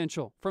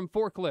residential, from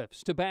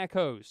forklifts to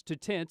backhoes to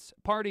tents,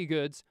 party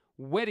goods,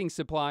 wedding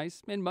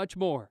supplies, and much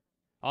more.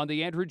 On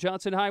the Andrew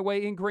Johnson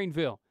Highway in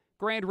Greenville,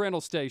 Grand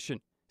Rental Station,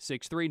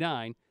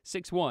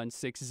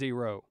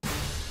 639-6160.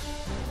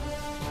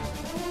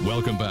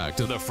 Welcome back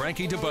to the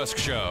Frankie DeBusk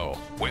Show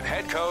with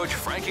head coach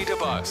Frankie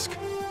DeBusk.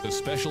 The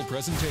special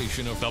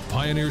presentation of the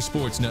Pioneer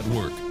Sports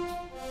Network.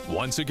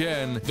 Once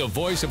again, the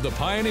voice of the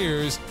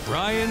Pioneers,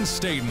 Brian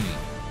Stayton.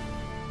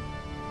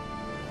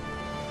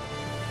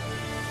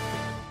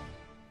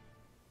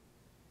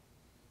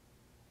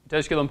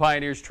 Tusculum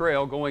Pioneers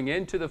trail going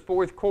into the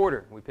fourth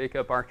quarter. We pick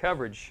up our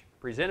coverage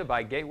presented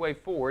by Gateway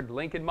Ford,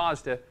 Lincoln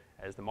Mazda,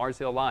 as the Mars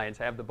Hill Lions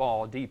have the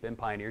ball deep in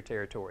Pioneer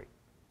territory.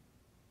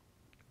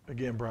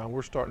 Again, Brian,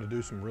 we're starting to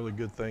do some really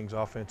good things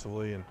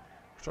offensively, and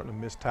we're starting to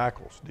miss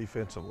tackles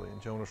defensively.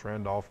 And Jonas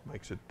Randolph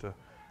makes it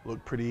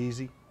look pretty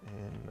easy.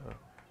 And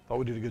thought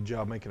we did a good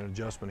job making an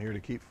adjustment here to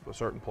keep a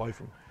certain play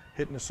from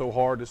hitting us so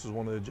hard. This is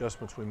one of the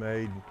adjustments we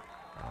made.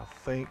 I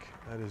think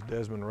that is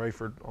Desmond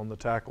Rayford on the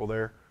tackle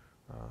there.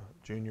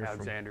 Junior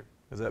Alexander.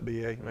 Is that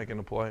BA making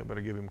a play? Better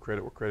give him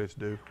credit where credit's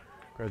due.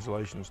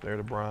 Congratulations there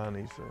to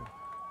Brian.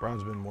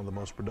 Brian's been one of the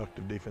most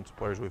productive defensive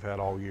players we've had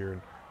all year,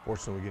 and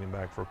fortunately we get him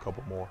back for a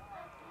couple more.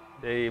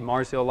 The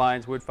Mars Hill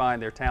Lions would find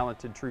their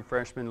talented true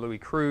freshman Louis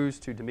Cruz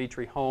to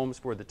Dimitri Holmes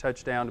for the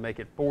touchdown to make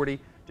it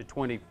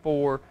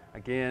 40-24.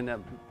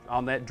 Again,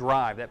 on that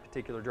drive, that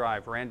particular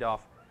drive,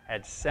 Randolph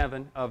had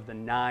 7 of the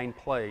 9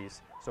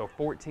 plays, so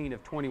 14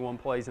 of 21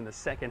 plays in the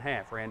second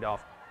half.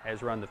 Randolph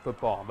has run the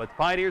football. But the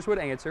Pioneers would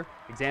answer.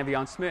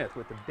 Xavion Smith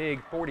with the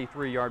big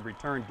 43-yard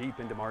return deep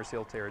into Mars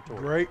Hill territory.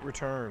 Great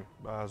return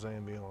by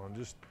Xavion.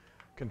 Just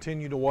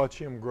continue to watch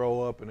him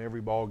grow up in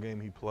every ball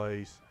game he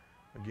plays.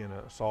 Again,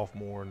 a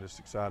sophomore, and just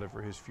excited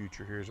for his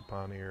future here as a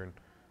Pioneer, and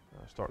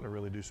starting to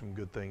really do some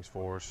good things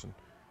for us. And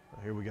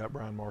here we got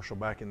Brian Marshall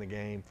back in the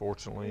game,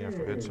 fortunately,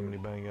 after we had somebody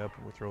bang up,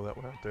 and we throw that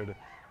one out there to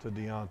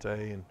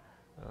Deontay, and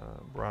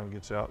Brian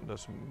gets out and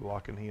does some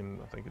blocking. He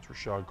and I think it's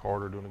Rashad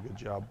Carter doing a good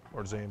job,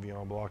 or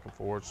Xavion blocking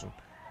for us. And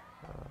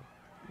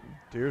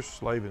Deers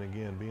Slavin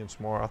again being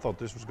smart. I thought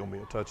this was going to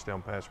be a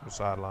touchdown pass from the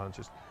sideline.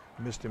 Just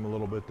missed him a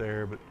little bit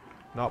there, but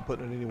not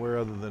putting it anywhere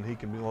other than he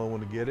can be the only one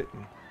to get it.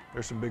 And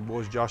there's some big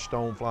boys. Josh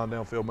Stone flying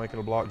downfield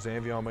making a block.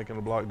 Xavion making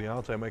a block.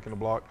 Deontay making a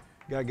block.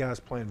 Got guys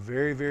playing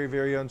very, very,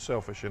 very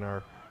unselfish in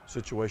our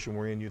situation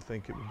we're in. You'd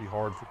think it would be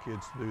hard for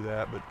kids to do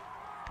that, but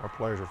our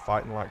players are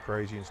fighting like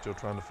crazy and still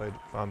trying to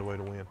find a way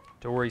to win.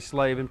 Torrey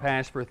Slavin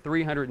passed for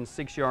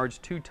 306 yards,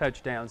 2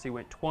 touchdowns. He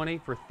went 20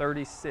 for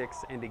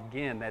 36, and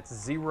again, that's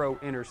 0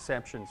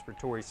 interceptions for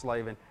Torrey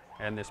Slavin.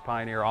 And this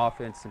Pioneer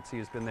offense, since he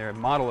has been there, a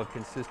model of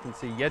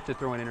consistency, yet to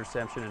throw an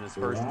interception in his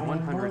first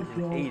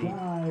 180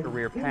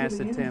 career pass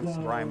attempts.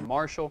 Brian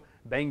Marshall,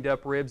 banged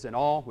up ribs and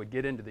all, would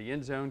get into the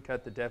end zone,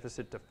 cut the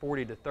deficit to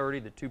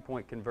 40-30. The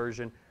 2-point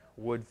conversion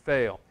would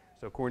fail.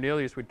 So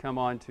Cornelius would come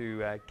on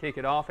to kick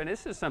it off, and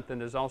this is something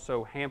that's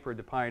also hampered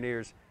the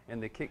Pioneers in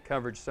the kick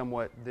coverage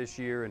somewhat this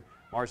year, and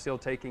Mars Hill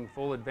taking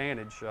full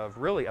advantage of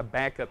really a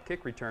backup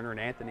kick returner in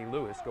Anthony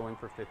Lewis going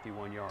for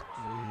 51 yards.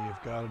 We've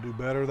got to do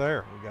better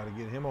there. We've got to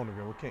get him on the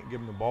ground. We can't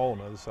give him the ball on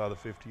the other side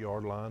of the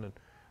 50-yard line, and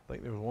I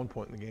think there was one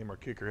point in the game our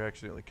kicker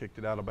accidentally kicked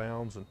it out of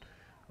bounds, and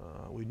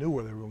we knew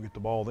where they were going to get the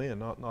ball then.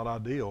 Not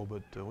ideal,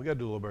 but we got to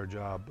do a little better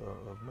job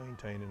of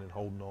maintaining and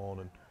holding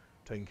on and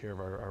taking care of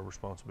our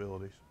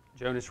responsibilities.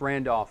 Jonas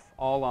Randolph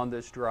all on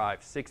this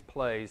drive, 6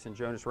 plays, and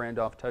Jonas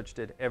Randolph touched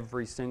it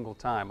every single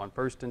time. On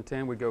 1st and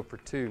 10, we'd go for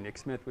 2. Nick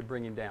Smith would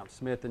bring him down.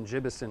 Smith and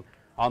Jibison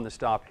on the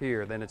stop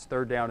here. Then it's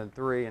 3rd down and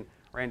 3, and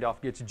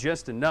Randolph gets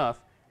just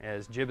enough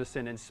as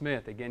Jibison and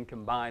Smith again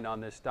combine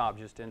on this stop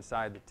just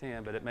inside the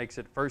 10, but it makes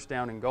it 1st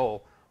down and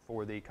goal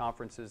for the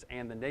conference's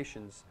and the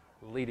nation's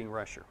leading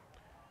rusher.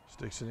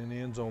 Sticks it in the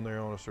end zone there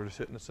on us. They're just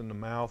hitting us in the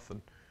mouth,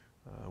 and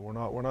we're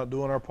not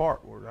doing our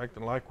part. We're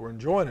acting like we're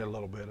enjoying it a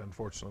little bit,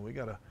 unfortunately. We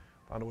got to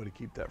find a way to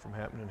keep that from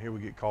happening. Here we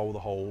get called with a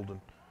hold,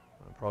 and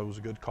probably was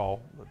a good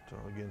call. But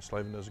again,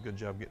 Slavin does a good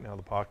job getting out of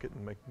the pocket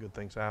and making good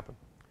things happen.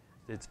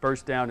 It's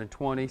 1st down and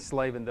 20.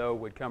 Slavin, though,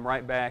 would come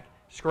right back,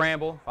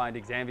 scramble, find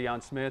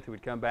Xavion Smith, who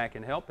would come back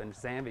and help, and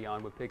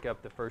Xavion would pick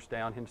up the 1st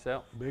down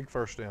himself. Big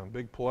 1st down,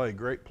 big play,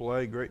 great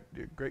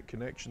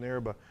connection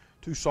there by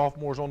 2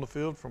 sophomores on the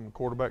field from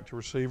quarterback to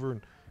receiver,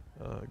 and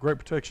great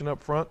protection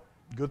up front.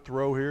 Good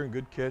throw here and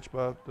good catch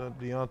by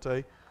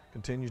Deontay.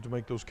 Continues to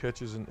make those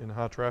catches in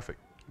high traffic.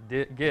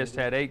 Gist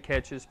had 8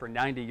 catches for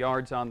 90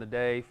 yards on the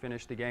day,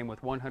 finished the game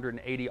with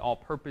 180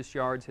 all-purpose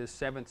yards, his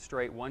 7th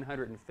straight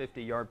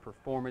 150-yard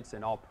performance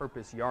in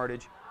all-purpose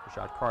yardage.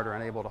 Rashad Carter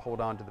unable to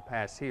hold on to the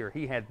pass here.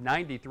 He had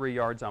 93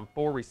 yards on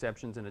 4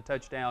 receptions and a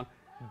touchdown.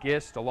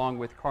 Gist, along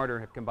with Carter,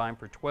 have combined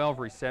for 12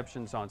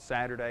 receptions on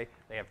Saturday.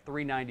 They have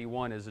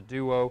 391 as a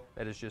duo.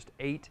 That is just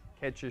 8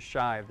 catches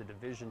shy of the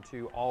Division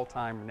II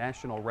all-time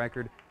national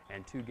record,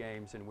 and 2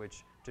 games in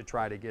which to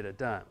try to get it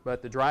done.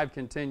 But the drive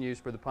continues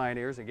for the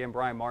Pioneers. Again,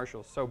 Brian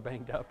Marshall's so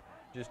banged up,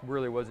 just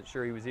really wasn't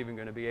sure he was even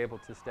going to be able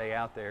to stay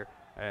out there,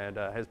 and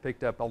has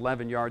picked up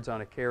 11 yards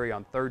on a carry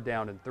on 3rd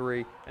down and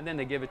 3. And then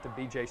they give it to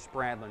B.J.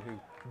 Spradlin, who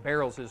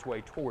barrels his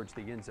way towards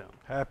the end zone.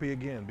 Happy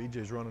again.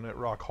 B.J.'s running that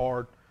rock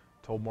hard.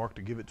 Told Mark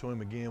to give it to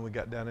him again. We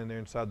got down in there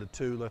inside the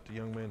 2, let the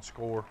young man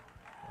score.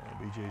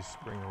 B.J.'s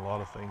bringing a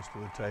lot of things to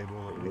the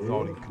table that we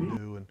thought he could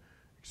do, and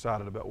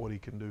excited about what he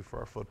can do for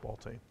our football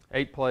team.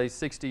 8 plays,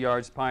 60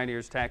 yards.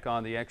 Pioneers tack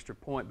on the extra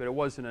point, but it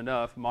wasn't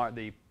enough.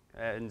 The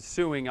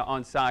ensuing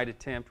onside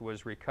attempt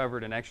was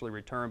recovered and actually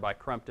returned by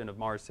Crumpton of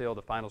Mars Hill.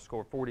 The final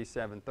score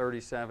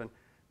 47-37.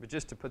 But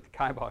just to put the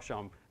kibosh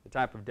on the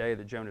type of day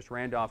that Jonas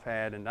Randolph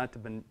had, and not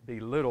to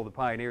belittle the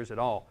Pioneers at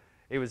all,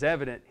 it was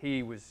evident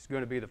he was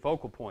going to be the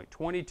focal point.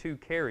 22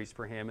 carries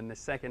for him in the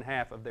second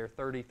half of their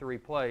 33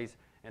 plays,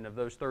 and of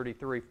those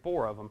 33,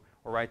 4 of them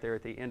were right there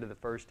at the end of the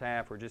first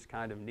half, or just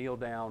kind of kneel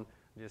down,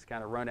 just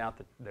kind of run out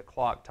the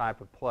clock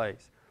type of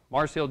plays.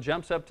 Mars Hill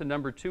jumps up to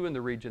number 2 in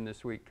the region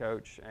this week,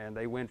 Coach, and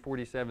they win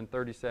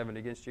 47-37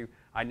 against you.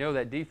 I know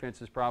that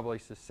defense is probably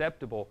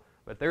susceptible,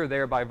 but they're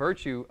there by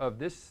virtue of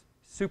this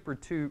Super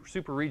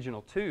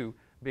Regional 2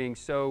 being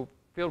so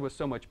filled with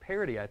so much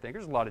parity. I think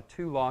there's a lot of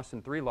 2-loss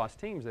and 3-loss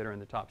teams that are in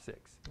the top 6.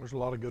 There's a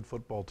lot of good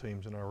football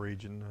teams in our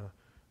region.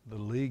 The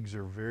leagues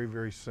are very,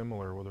 very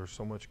similar, where there's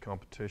so much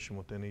competition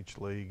within each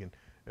league, and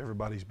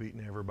everybody's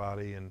beating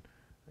everybody. And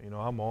you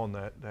know, I'm on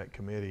that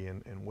committee,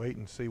 and wait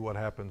and see what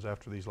happens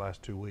after these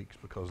last 2 weeks,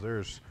 because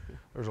there's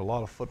a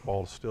lot of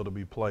football still to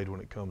be played when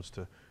it comes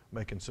to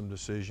making some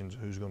decisions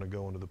who's going to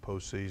go into the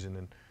postseason.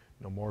 And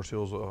you know, Mars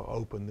Hill's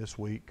open this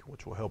week,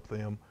 which will help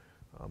them,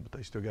 but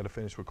they still got to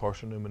finish with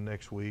Carson Newman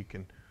next week,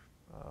 and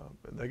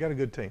they got a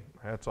good team.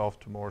 Hats off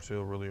to Mars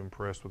Hill. Really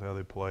impressed with how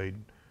they played.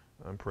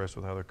 Impressed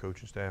with how their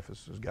coaching staff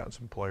has gotten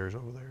some players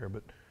over there.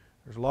 But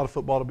there's a lot of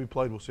football to be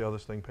played. We'll see how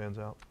this thing pans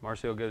out.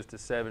 Mars Hill goes to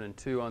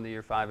 7-2 on the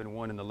year,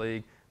 5-1 in the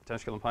league. The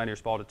Tusculum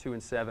Pioneers fall to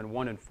 2-7,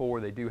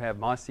 1-4. They do have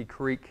Mossy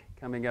Creek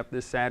coming up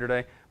this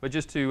Saturday. But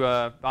just to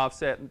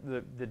offset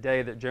the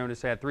day that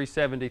Jonas had,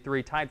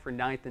 373, tied for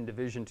 9th in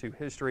Division II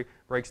history,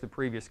 breaks the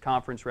previous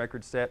conference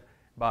record set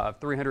by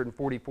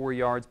 344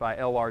 yards by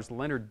LR's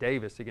Leonard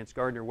Davis against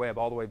Gardner Webb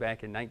all the way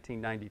back in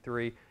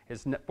 1993.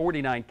 His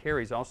 49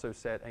 carries also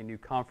set a new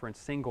conference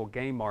single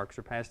game mark,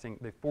 surpassing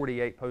the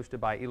 48 posted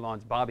by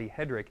Elon's Bobby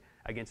Hedrick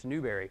against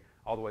Newberry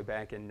all the way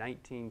back in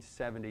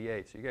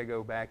 1978. So you got to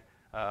go back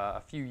a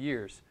few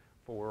years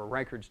for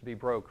records to be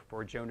broke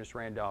for Jonas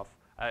Randolph,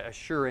 a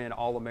sure-in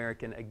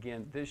All-American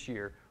again this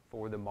year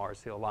for the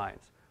Mars Hill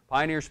Lions.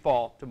 Pioneers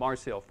fall to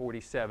Mars Hill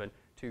 47-37.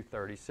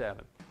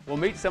 We'll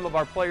meet some of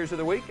our players of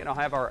the week, and I'll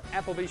have our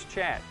Applebee's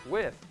chat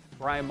with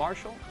Brian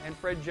Marshall and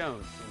Fred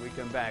Jones when we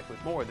come back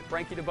with more of the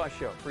Frankie DeBusk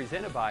Show,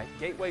 presented by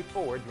Gateway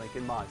Ford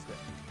Lincoln Mazda.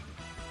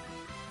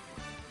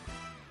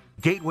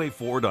 Gateway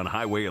Ford on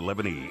Highway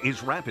 11E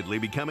is rapidly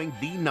becoming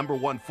the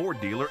 #1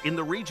 Ford dealer in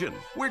the region.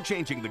 We're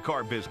changing the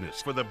car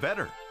business for the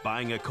better.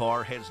 Buying a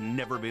car has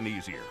never been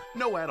easier.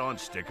 No add-on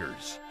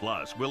stickers.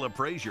 Plus, we'll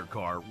appraise your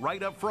car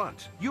right up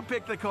front. You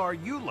pick the car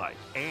you like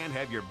and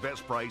have your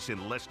best price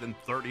in less than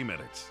 30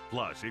 minutes.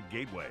 Plus, at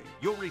Gateway,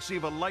 you'll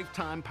receive a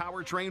lifetime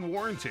powertrain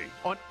warranty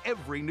on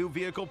every new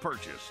vehicle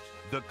purchased.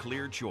 The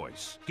clear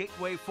choice.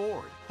 Gateway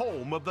Ford,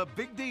 home of the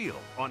big deal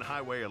on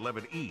Highway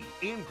 11E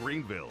in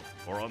Greenville,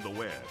 or on the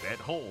web at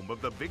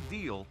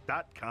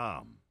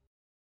homeofthebigdeal.com.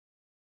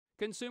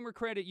 Consumer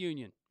Credit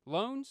Union.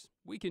 Loans?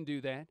 We can do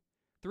that.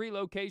 3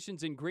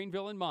 locations in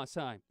Greenville and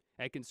Mossheim.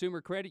 At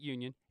Consumer Credit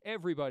Union,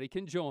 everybody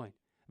can join.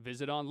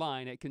 Visit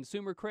online at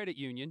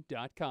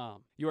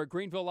consumercreditunion.com. Your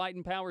Greenville Light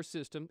and Power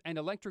System and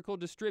electrical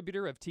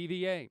distributor of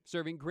TVA,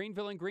 serving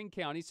Greenville and Greene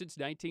County since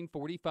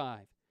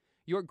 1945.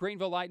 Your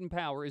Greenville Light and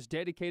Power is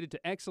dedicated to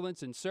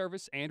excellence in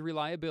service and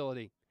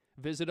reliability.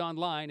 Visit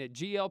online at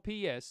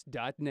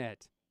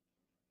glps.net.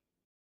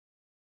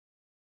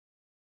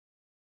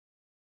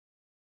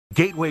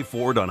 Gateway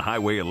Ford on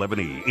Highway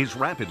 11E is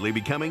rapidly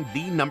becoming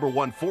the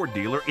 #1 Ford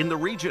dealer in the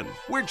region.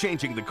 We're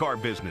changing the car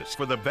business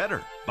for the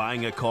better.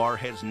 Buying a car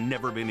has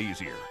never been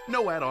easier.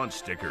 No add-on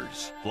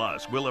stickers.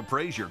 Plus, we'll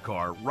appraise your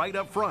car right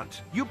up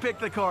front. You pick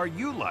the car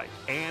you like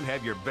and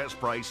have your best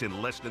price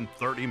in less than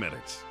 30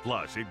 minutes.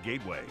 Plus, at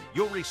Gateway,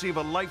 you'll receive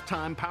a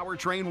lifetime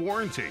powertrain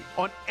warranty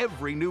on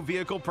every new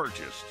vehicle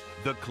purchased.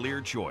 The clear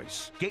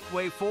choice.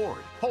 Gateway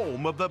Ford,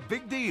 home of the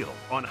big deal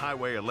on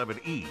Highway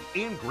 11E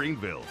in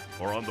Greenville,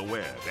 or on the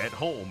web at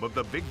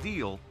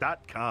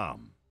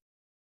homeofthebigdeal.com.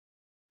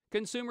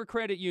 Consumer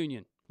Credit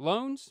Union.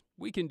 Loans?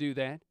 We can do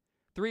that.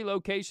 3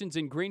 locations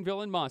in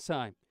Greenville and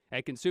Mossheim.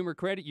 At Consumer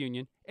Credit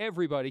Union,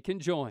 everybody can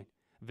join.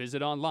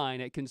 Visit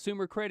online at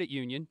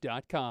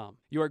consumercreditunion.com.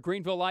 Your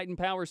Greenville Light and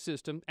Power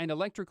System and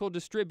electrical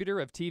distributor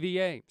of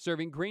TVA,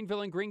 serving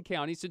Greenville and Greene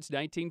County since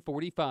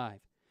 1945.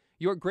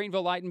 Your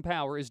Greenville Light and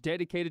Power is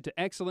dedicated to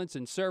excellence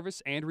in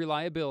service and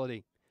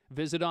reliability.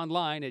 Visit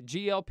online at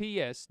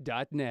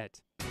glps.net.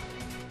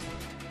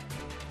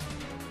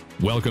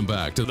 Welcome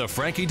back to the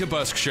Frankie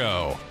DeBusk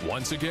Show.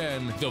 Once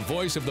again, the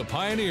voice of the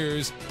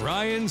Pioneers,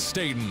 Brian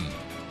Stayton.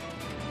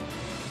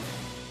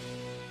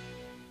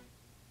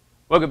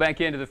 Welcome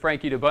back into the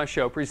Frankie DeBusk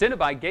Show, presented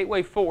by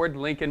Gateway Ford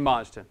Lincoln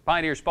Mazda.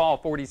 Pioneers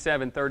fall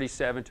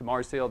 47-37 to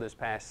Mars Hill this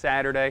past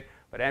Saturday,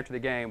 but after the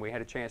game we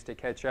had a chance to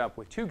catch up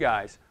with two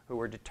guys who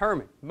were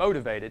determined,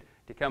 motivated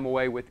to come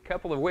away with a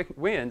couple of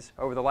wins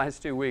over the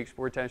last 2 weeks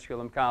for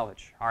Tusculum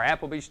College. Our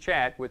Applebee's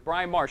chat with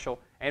Brian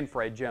Marshall and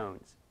Fred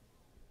Jones.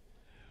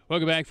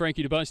 Welcome back,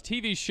 Frankie DeBusk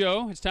TV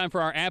show. It's time for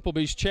our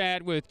Applebee's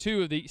chat with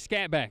two of the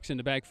scatbacks in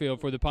the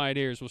backfield for the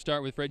Pioneers. We'll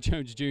start with Fred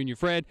Jones Jr.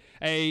 Fred,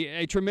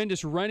 a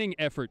tremendous running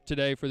effort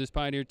today for this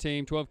Pioneer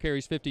team. 12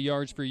 carries, 50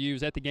 yards for you. Is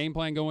that the game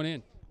plan going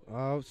in?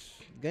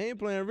 Game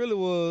plan really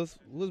was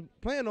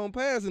planning on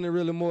passing it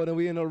really more than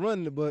we ended up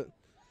running it. But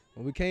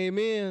when we came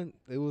in,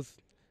 our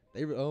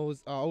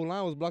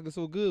O-line was blocking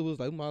so good, we was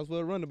like, we might as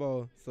well run the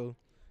ball. So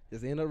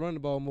just ended up running the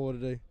ball more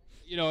today.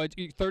 You know, it's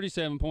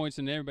 37 points,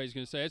 and everybody's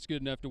going to say it's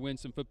good enough to win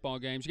some football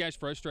games. You guys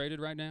frustrated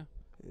right now?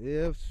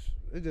 Yeah,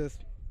 it's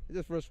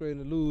just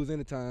frustrating to lose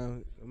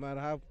anytime. No matter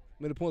how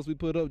many points we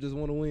put up, just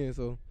want to win.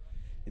 So,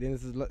 and then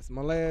this is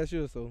my last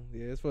year, so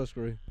yeah, it's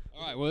frustrating.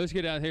 All right, well, let's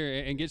get out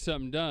here and get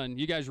something done.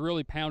 You guys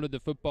really pounded the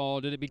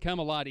football. Did it become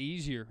a lot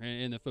easier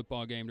in the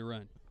football game to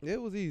run? Yeah,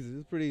 it was easy. It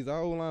was pretty easy.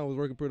 Our whole line was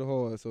working pretty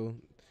hard, so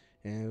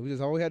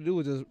and all we had to do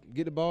was just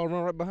get the ball,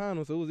 run right behind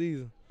them, so it was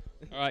easy.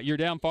 All right, you're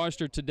down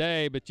Foster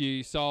today, but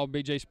you saw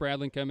B.J.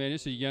 Spradlin come in.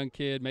 This is a young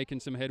kid making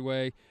some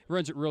headway. He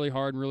runs it really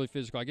hard and really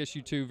physical. I guess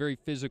you two very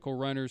physical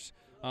runners.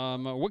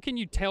 What can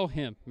you tell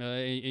him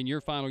in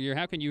your final year?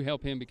 How can you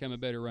help him become a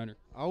better runner?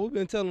 All we've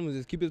been telling him is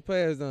just keep his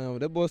pads down.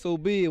 That boy's so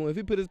big, if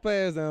he put his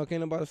pads down,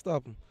 can't nobody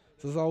stop him.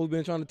 So that's all we've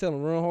been trying to tell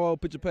him. Run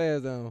hard, put your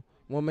pads down.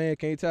 One man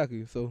can't tackle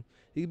you. So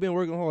he's been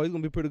working hard. He's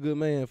going to be a pretty good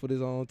man for this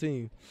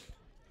team.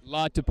 A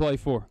lot to play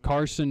for.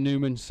 Carson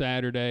Newman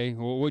Saturday.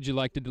 What would you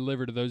like to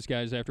deliver to those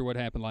guys after what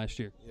happened last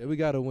year? Yeah, we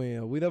got to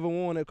win. We never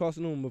won at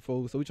Carson Newman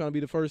before, so we're trying to be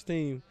the first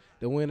team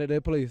to win at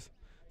that place.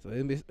 So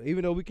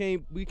even though we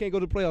can't go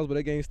to the playoffs, but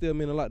that game still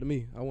mean a lot to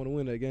me. I want to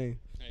win that game.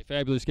 Hey,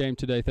 fabulous game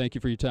today. Thank you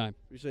for your time.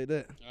 Appreciate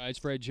that. All right, it's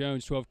Fred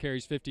Jones, 12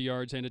 carries, 50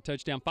 yards, and a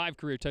touchdown, 5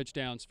 career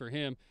touchdowns for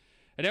him.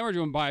 And then we're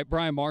doing by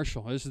Brian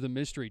Marshall. This is the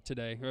mystery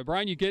today.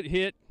 Brian, you get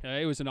hit.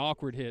 It was an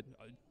awkward hit.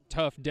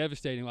 Tough,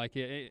 devastating like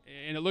it,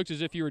 and it looks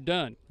as if you were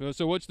done.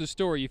 So what's the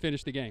story? You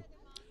finished the game.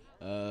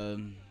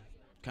 Kind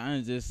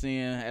of just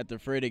seeing after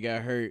Freddie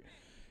got hurt,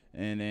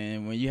 and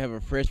then when you have a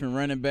freshman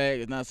running back,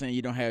 it's not saying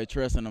you don't have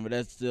trust in him, but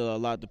that's still a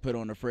lot to put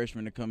on the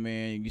freshman to come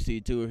in. You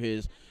see two of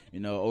his,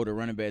 older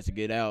running backs to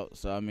get out.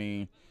 So, I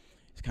mean,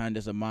 it's kind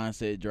of just a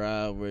mindset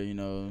drive where,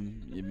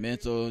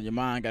 your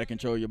mind got to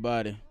control your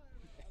body.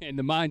 And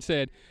the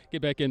mindset,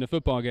 get back in the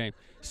football game.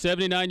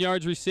 79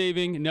 yards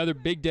receiving, another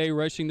big day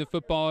rushing the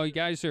football. You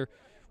guys are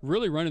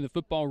really running the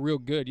football real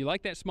good. You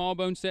like that small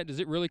bone set? Does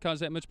it really cause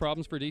that much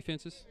problems for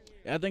defenses?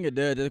 Yeah, I think it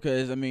does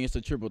because, it's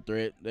a triple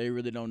threat. They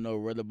really don't know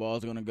where the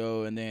ball's going to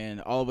go. And then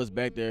all of us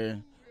back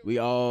there, we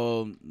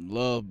all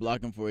love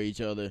blocking for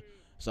each other.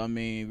 So,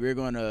 we're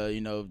going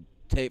to,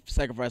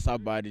 sacrifice our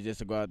body just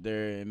to go out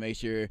there and make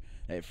sure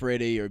that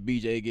Freddie or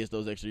BJ gets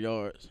those extra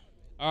yards.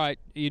 All right,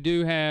 you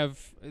do have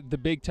the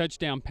big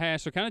touchdown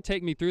pass, so kind of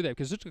take me through that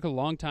because it took a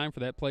long time for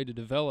that play to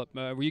develop.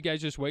 Were you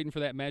guys just waiting for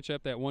that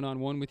matchup, that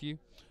one-on-one with you?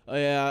 Oh,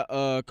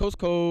 yeah. Coach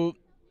Cole,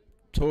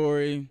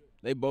 Torrey,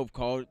 they both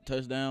called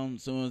touchdown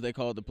as soon as they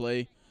called the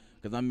play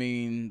because,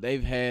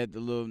 they've had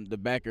the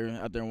backer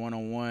out there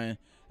one-on-one.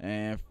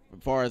 And as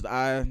far as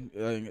I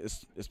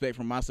expect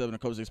from myself and the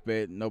coach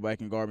expect, nobody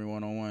can guard me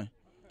one-on-one.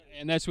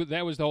 And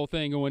that was the whole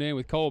thing going in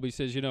with Colby. He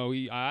says,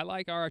 I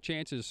like our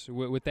chances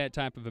with that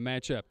type of a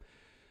matchup.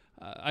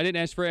 I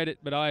didn't ask Fred it,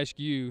 but I'll ask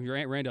you. Your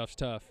Aunt Randolph's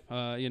tough.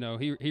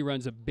 He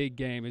runs a big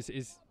game.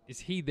 Is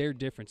he their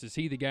difference? Is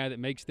he the guy that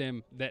makes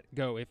them that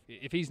go?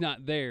 If he's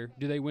not there,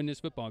 do they win this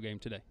football game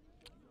today?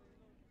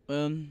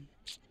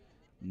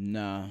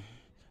 Nah.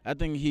 I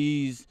think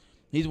he's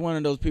one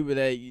of those people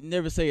that you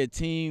never say a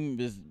team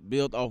is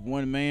built off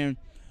one man,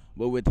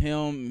 but with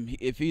him,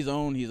 if he's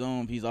on, he's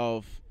on. If he's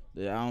off,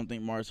 I don't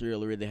think Marshall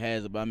really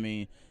has it. But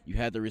you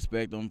have to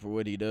respect him for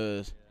what he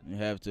does. You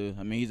have to.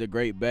 He's a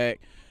great back.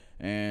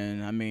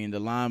 And, the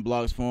line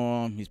blocks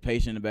for him. He's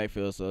patient in the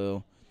backfield,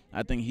 so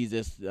I think he's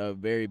just a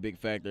very big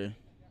factor.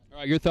 All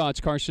right, your thoughts,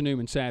 Carson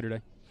Newman,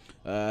 Saturday?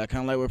 Kind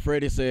of like what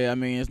Freddie said.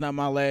 It's not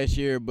my last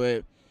year,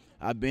 but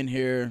I've been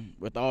here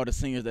with all the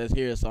seniors that's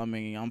here, so,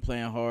 I'm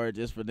playing hard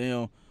just for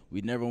them. We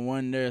never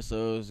won there,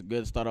 so it's good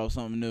to start off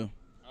something new.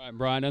 All right,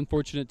 Brian,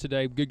 unfortunate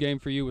today. Good game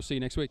for you. We'll see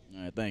you next week.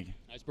 All right, thank you.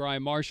 That's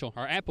Brian Marshall,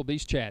 our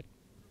Applebee's chat.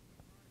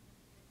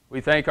 We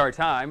thank our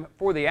time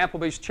for the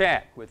Applebee's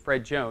chat with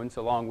Fred Jones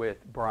along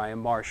with Brian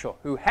Marshall,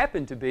 who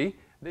happened to be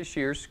this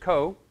year's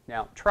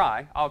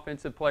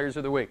Offensive Players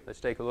of the Week.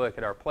 Let's take a look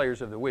at our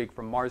Players of the Week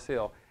from Mars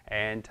Hill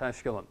and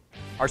Tusculum.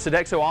 Our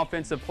Sodexo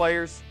offensive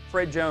players,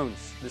 Fred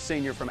Jones, the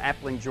senior from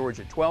Appling,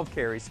 Georgia, 12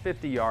 carries,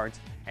 50 yards,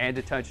 and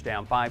a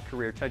touchdown, 5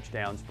 career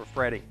touchdowns for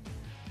Freddie.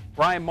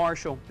 Brian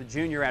Marshall, the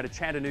junior out of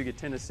Chattanooga,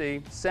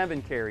 Tennessee,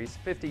 7 carries,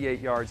 58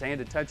 yards, and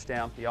a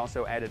touchdown. He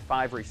also added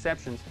 5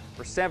 receptions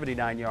for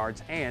 79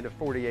 yards and a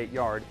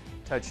 48-yard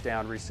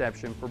touchdown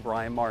reception for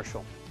Brian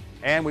Marshall.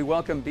 And we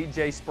welcome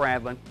B.J.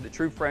 Spradlin, the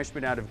true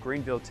freshman out of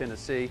Greenville,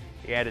 Tennessee.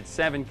 He added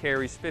 7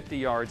 carries, 50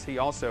 yards. He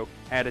also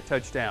had a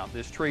touchdown.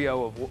 This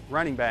trio of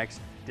running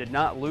backs did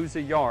not lose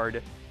a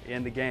yard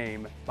in the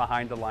game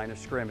behind the line of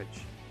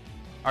scrimmage.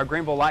 Our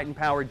Greenville Light and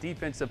Power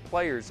Defensive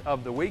Players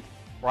of the Week: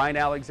 Brian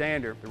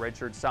Alexander, the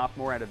redshirt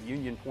sophomore out of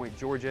Union Point,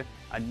 Georgia,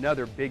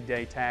 another big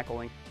day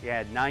tackling. He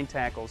had 9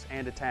 tackles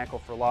and a tackle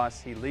for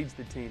loss. He leads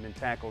the team in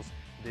tackles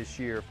this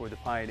year for the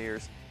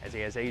Pioneers as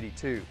he has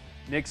 82.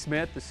 Nick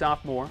Smith, the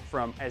sophomore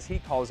from, as he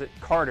calls it,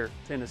 Carter,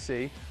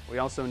 Tennessee. We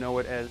also know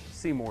it as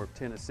Seymour,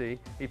 Tennessee.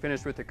 He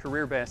finished with a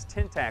career best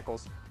 10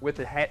 tackles with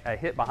a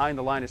hit behind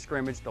the line of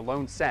scrimmage, the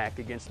lone sack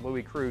against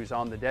Louis Cruz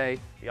on the day.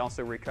 He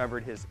also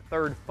recovered his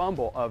 3rd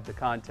fumble of the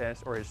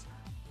contest, or his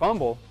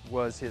fumble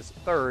was his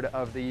 3rd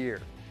of the year.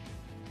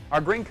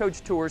 Our Green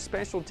Coach Tour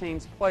Special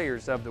Teams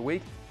Players of the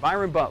Week: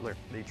 Byron Butler,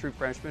 the true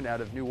freshman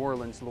out of New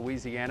Orleans,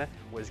 Louisiana,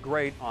 was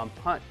great on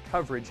punt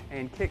coverage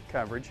and kick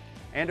coverage.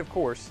 And of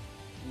course,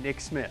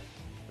 Nick Smith,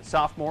 the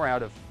sophomore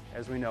out of,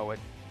 as we know it,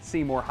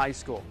 Seymour High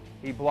School.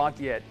 He blocked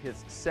yet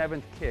his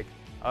 7th kick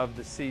of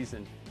the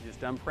season.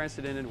 Just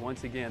unprecedented.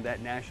 Once again,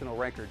 that national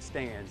record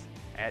stands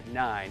at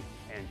 9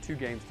 and 2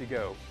 games to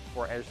go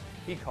for, as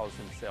he calls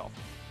himself,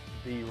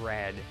 the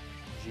Rad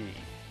G.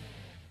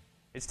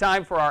 It's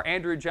time for our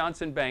Andrew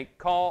Johnson Bank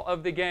Call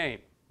of the Game.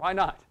 Why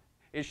not?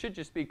 It should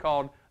just be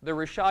called the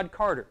Rashad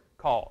Carter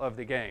Call of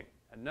the Game.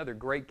 Another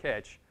great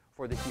catch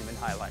for the human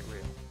highlight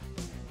reel.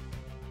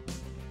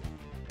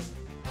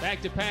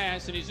 Back to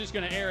pass, and he's just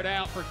going to air it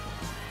out for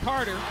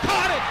Carter.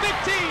 Caught it!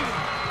 15!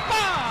 5!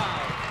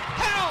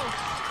 House!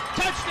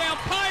 Touchdown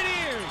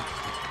Pioneers!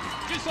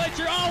 Just let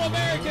your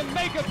All-American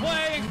make a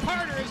play, and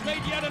Carter has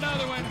made yet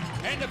another one,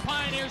 and the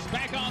Pioneers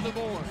back on the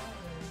board.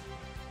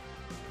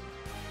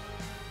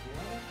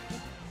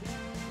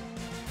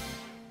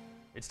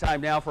 It's time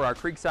now for our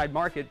Creekside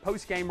Market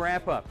post-game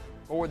wrap-up.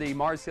 For the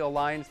Mars Hill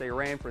Lions, they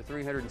ran for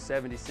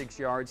 376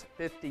 yards,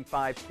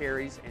 55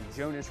 carries, and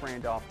Jonas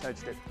Randolph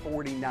touched it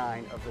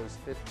 49 of those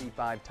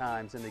 55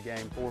 times in the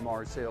game for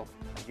Mars Hill.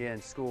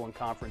 Again, school and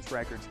conference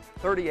records.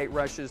 38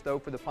 rushes, though,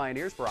 for the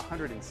Pioneers for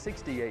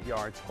 168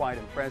 yards. Quite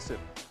impressive.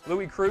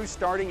 Louis Cruz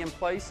starting in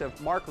place of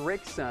Mark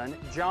Rick's son,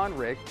 John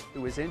Rick,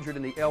 who was injured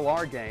in the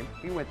LR game.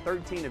 He went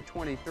 13 of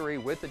 23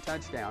 with a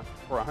touchdown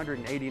for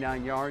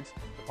 189 yards.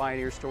 The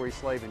Pioneers, Torrey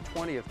Slavin,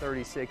 20 of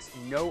 36,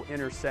 no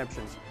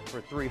interceptions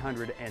for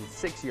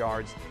 306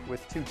 yards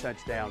with 2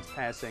 touchdowns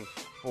passing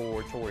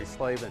for Torrey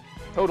Slavin.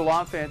 Total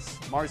offense: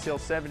 Mars Hill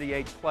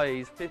 78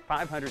 plays,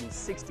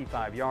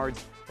 565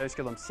 yards.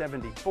 Tusculum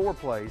 74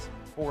 plays,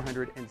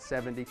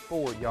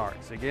 474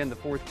 yards. Again, the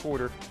 4th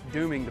quarter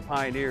dooming the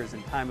Pioneers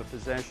in time of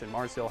possession.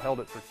 Mars Hill held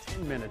it for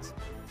 10 minutes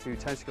to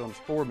Tusculum's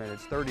 4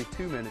 minutes,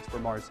 32 minutes for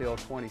Mars Hill,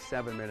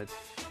 27 minutes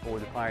for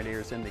the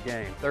Pioneers in the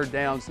game. 3rd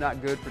downs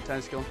not good for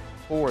Tusculum,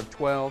 4 of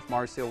 12.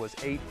 Mars Hill was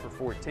 8 for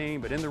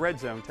 14, but in the red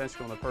zone,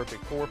 Tusculum a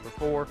perfect 4 for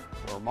 4,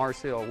 where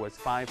Mars Hill was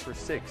 5 for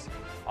 6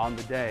 on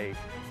the day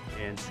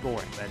in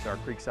scoring. That's our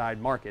Creekside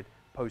Market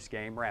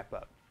post-game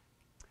wrap-up.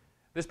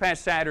 This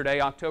past Saturday,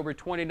 October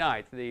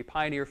 29th, the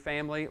Pioneer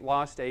family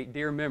lost a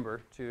dear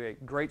member to a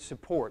great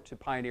support to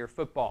Pioneer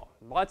football.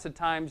 Lots of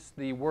times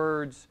the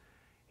words,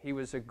 "he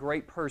was a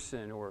great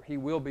person" or "he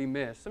will be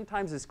missed,"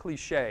 sometimes it's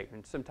cliche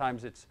and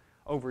sometimes it's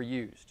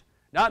overused.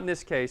 Not in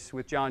this case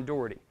with John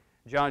Doherty.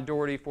 John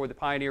Doherty, for the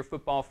Pioneer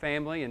football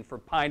family and for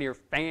Pioneer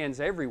fans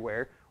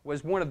everywhere,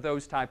 was one of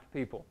those type of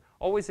people.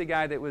 Always a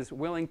guy that was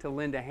willing to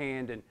lend a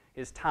hand in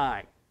his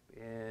time,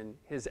 in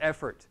his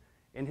effort,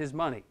 in his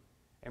money,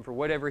 and for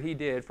whatever he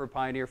did for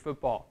Pioneer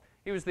football.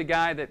 He was the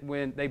guy that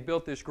when they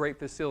built this great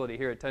facility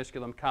here at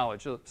Tusculum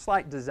College, a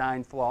slight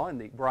design flaw in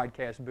the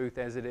broadcast booth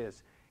as it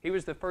is, he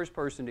was the first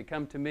person to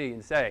come to me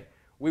and say,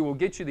 "We will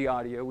get you the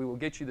audio, we will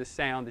get you the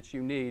sound that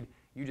you need,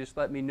 you just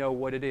let me know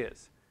what it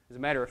is." As a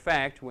matter of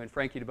fact, when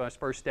Frankie DeBusk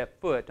first stepped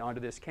foot onto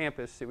this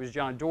campus, it was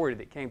John Doherty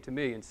that came to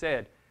me and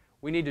said,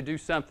 "We need to do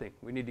something.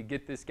 We need to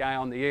get this guy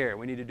on the air.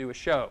 We need to do a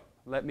show.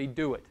 Let me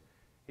do it."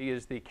 He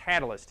is the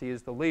catalyst. He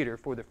is the leader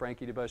for the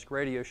Frankie DeBusk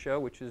radio show,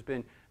 which has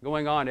been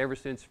going on ever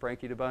since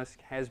Frankie DeBusk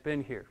has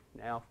been here,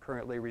 now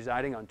currently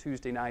residing on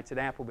Tuesday nights at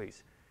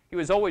Applebee's. He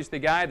was always the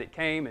guy that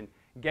came and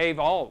gave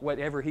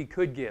whatever he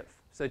could give,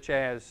 such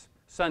as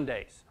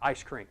sundaes,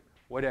 ice cream,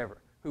 whatever.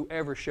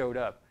 Whoever showed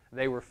up,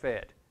 they were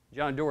fed.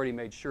 John Doherty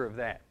made sure of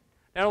that.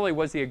 Not only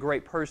was he a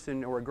great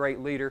person or a great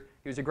leader,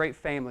 he was a great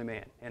family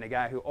man and a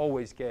guy who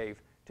always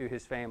gave to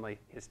his family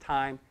his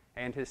time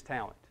and his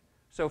talent.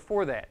 So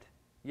for that,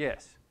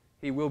 yes,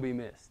 he will be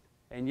missed.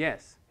 And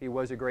yes, he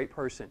was a great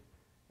person,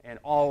 and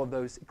all of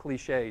those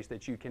cliches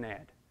that you can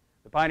add.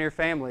 The Pioneer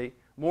family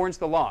mourns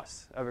the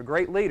loss of a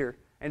great leader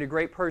and a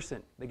great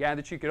person, the guy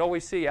that you could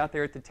always see out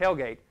there at the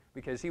tailgate,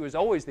 because he was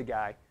always the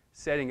guy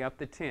setting up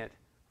the tent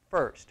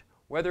first.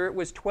 Whether it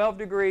was 12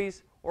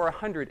 degrees or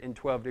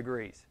 112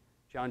 degrees,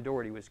 John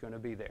Doherty was going to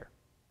be there.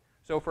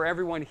 So for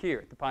everyone here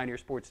at the Pioneer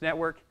Sports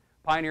Network,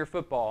 Pioneer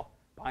football,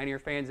 Pioneer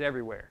fans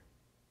everywhere,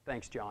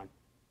 thanks, John.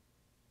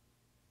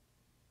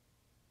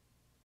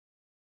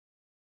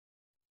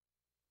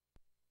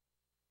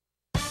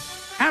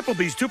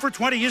 Applebee's 2 for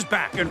 $20 is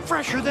back and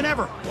fresher than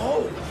ever.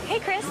 Whoa. Hey,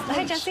 Chris.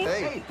 Hi, Jesse.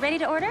 Hey. Ready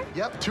to order?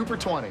 Yep, 2 for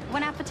 $20.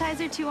 One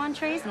appetizer, 2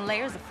 entrees, and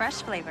layers of fresh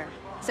flavor.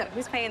 So,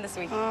 who's paying this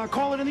week?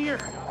 Call it in the air.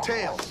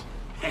 Tails.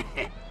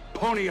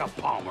 Pony up,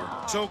 Palmer.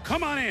 So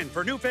come on in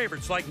for new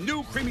favorites like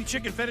new creamy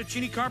chicken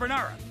fettuccine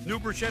carbonara, new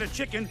bruschetta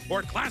chicken,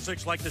 or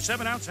classics like the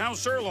 7-ounce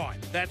house sirloin.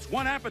 That's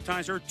one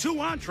appetizer,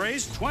 2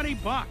 entrees,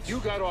 $20. You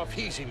got off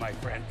easy, my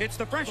friend. It's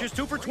the freshest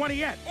 2 for $20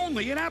 yet,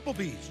 only at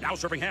Applebee's. Now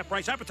serving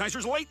half-price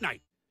appetizers late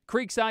night.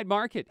 Creekside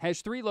Market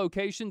has 3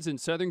 locations in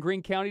southern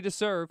Greene County to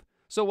serve.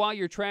 So while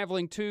you're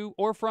traveling to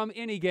or from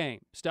any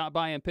game, stop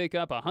by and pick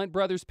up a Hunt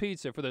Brothers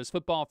Pizza for those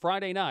football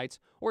Friday nights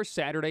or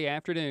Saturday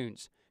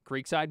afternoons.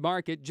 Creekside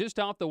Market just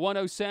off the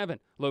 107.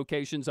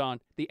 Locations on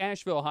the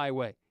Asheville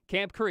Highway,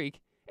 Camp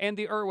Creek, and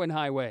the Irwin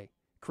Highway.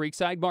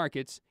 Creekside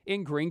Markets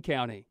in Greene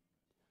County.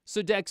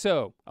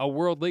 Sodexo, a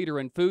world leader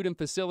in food and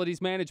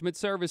facilities management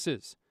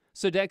services.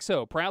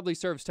 Sodexo proudly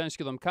serves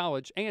Tusculum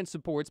College and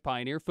supports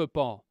Pioneer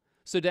football.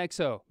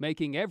 Sodexo,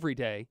 making every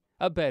day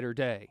a better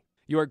day.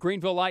 Your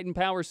Greenville Light and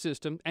Power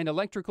System, an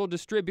electrical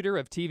distributor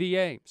of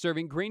TVA,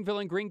 serving Greenville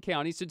and Greene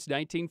County since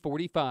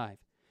 1945.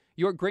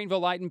 Your Greenville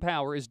Light and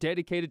Power is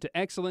dedicated to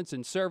excellence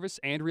in service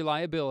and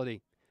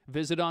reliability.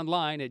 Visit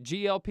online at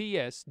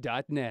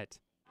glps.net.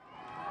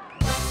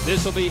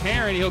 This will be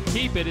Heron. He'll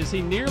keep it as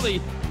he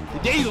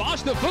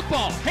lost the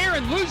football.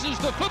 Heron loses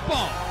the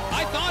football.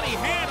 I thought he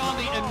had on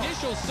the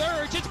initial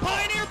surge. It's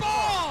Pioneer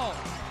ball.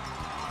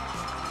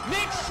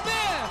 Nick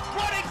Smith.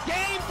 What a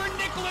game for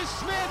Nicholas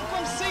Smith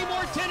from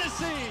Seymour,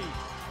 Tennessee.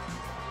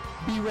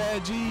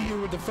 B-Rad G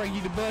here with the Frankie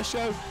DeBusk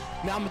Show.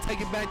 Now I'm going to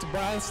take it back to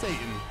Brian Stayton.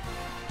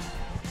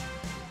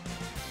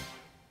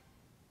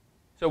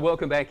 So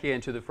welcome back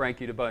into the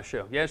Frankie DeBusk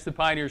Show. Yes, the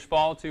Pioneers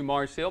fall to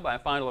Mars Hill by a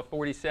final of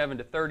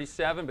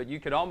 47-37, but you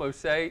could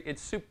almost say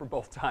it's Super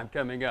Bowl time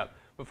coming up.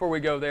 Before we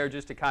go there,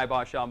 just to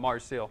kibosh on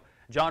Mars Hill.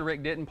 John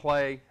Rick didn't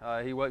play.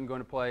 He wasn't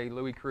going to play.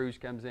 Louis Cruz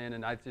comes in,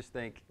 and I just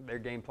think their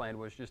game plan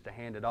was just to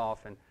hand it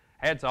off. And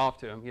hats off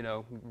to him. You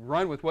know,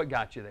 run with what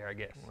got you there, I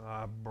guess.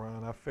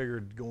 Brian, I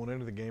figured going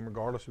into the game,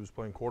 regardless who was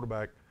playing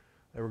quarterback,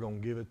 they were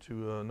going to give it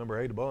to number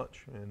 8 a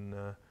bunch. And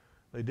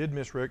they did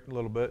miss Rick a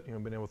little bit, you know,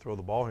 being able to throw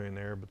the ball here and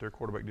there, but their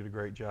quarterback did a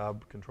great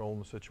job controlling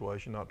the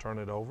situation, not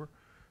turning it over.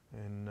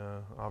 And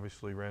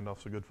obviously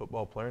Randolph's a good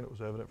football player, and it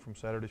was evident from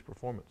Saturday's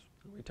performance.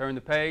 We turn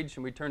the page,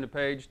 and we turn the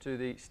page to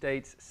the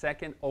state's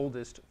second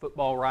oldest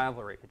football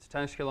rivalry. It's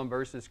Tusculum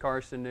versus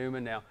Carson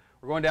Newman. Now,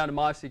 we're going down to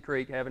Mossy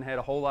Creek. Haven't had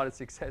a whole lot of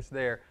success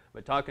there,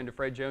 but talking to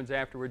Fred Jones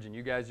afterwards, and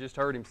you guys just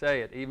heard him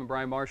say it, even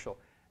Brian Marshall,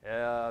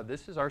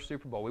 this is our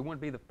Super Bowl. We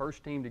want to be the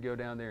first team to go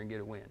down there and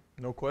get a win.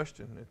 No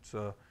question. It's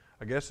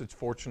I guess it's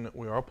fortunate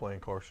we are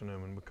playing Carson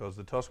Newman, because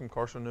the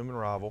Tusculum-Carson Newman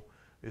rival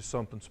is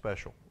something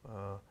special.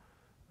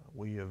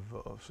 We have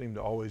seemed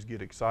to always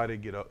get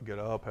excited, get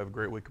up, have a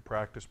great week of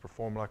practice,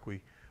 perform like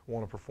we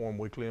want to perform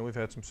weekly, and we've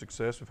had some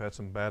success. We've had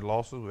some bad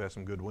losses. We've had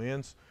some good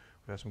wins.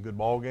 We've had some good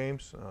ball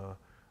games.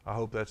 I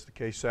hope that's the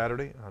case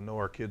Saturday. I know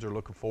our kids are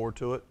looking forward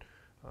to it.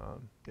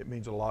 It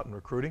means a lot in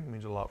recruiting. It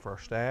means a lot for our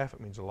staff.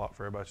 It means a lot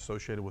for everybody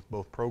associated with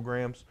both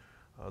programs.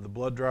 The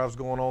blood drive's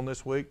going on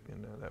this week,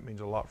 and that means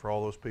a lot for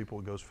all those people.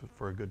 It goes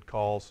for a good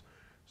cause.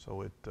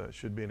 So it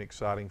should be an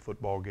exciting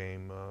football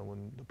game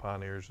when the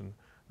Pioneers and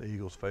the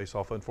Eagles face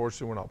off.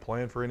 Unfortunately, we're not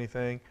playing for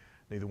anything.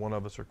 Neither one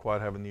of us are quite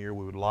having the year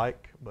we would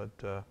like, but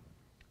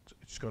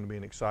it's going to be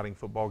an exciting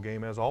football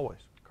game as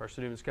always.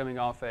 Carson Newman's coming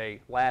off a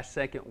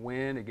last-second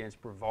win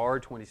against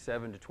Brevard,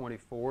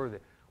 27-24.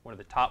 One of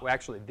the top,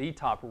 actually the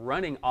top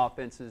running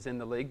offenses in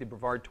the league, the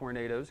Brevard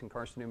Tornadoes, and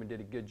Carson Newman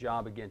did a good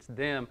job against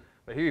them.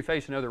 But here you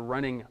face another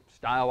running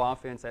style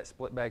offense, that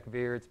split-back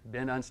veer. It's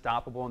been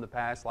unstoppable in the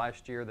past.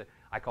 Last year,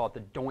 I call it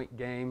the doink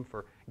game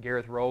for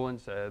Gareth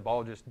Rowlands. The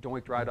ball just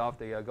doinked right off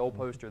the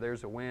goalpost, or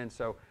there's a win.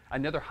 So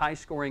another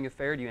high-scoring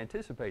affair. Do you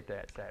anticipate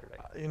that Saturday?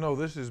 You know,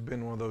 this has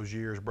been one of those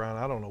years, Brian,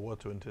 I don't know what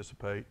to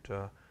anticipate.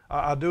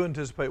 I do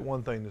anticipate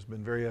one thing that's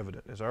been very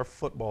evident, is our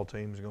football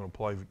team is going to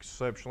play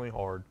exceptionally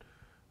hard.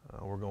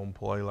 We're going to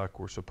play like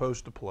we're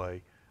supposed to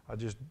play. I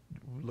just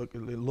look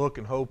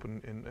and hope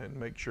and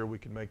make sure we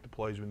can make the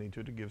plays we need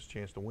to give us a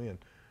chance to win.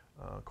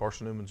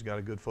 Carson Newman's got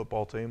a good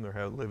football team.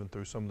 They're living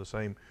through some of the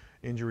same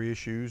injury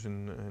issues,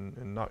 and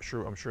not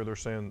sure. I'm sure they're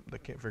saying they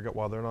can't figure out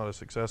why they're not as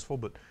successful.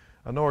 But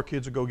I know our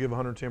kids will go give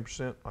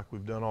 110% like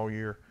we've done all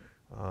year.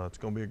 It's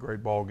going to be a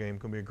great ball game.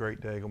 It's going to be a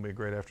great day. It's going to be a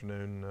great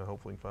afternoon.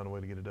 Hopefully, we can find a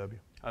way to get a W.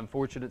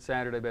 Unfortunate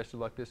Saturday. Best of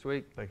luck this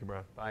week. Thank you,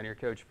 Brian. Pioneer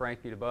coach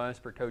Frankie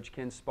DeBusk for Coach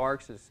Ken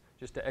Sparks is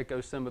just to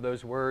echo some of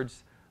those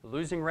words.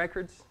 Losing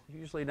records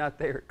usually not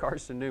there at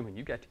Carson Newman.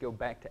 You got to go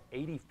back to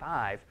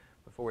 85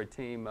 before a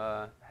team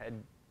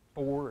had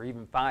 4 or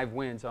even 5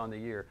 wins on the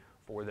year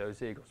for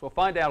those Eagles. We'll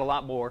find out a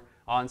lot more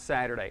on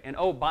Saturday. And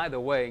oh, by the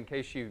way, in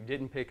case you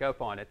didn't pick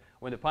up on it,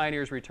 when the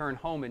Pioneers return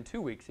home in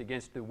 2 weeks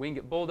against the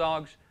Wingate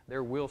Bulldogs,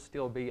 there will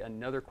still be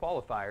another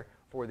qualifier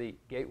for the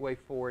Gateway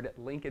Ford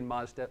Lincoln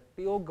Mazda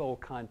field goal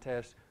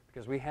contest,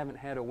 because we haven't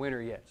had a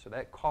winner yet. So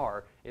that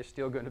car is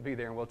still going to be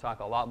there, and we'll talk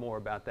a lot more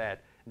about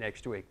that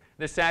next week.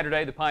 This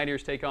Saturday, the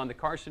Pioneers take on the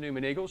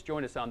Carson-Newman Eagles.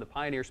 Join us on the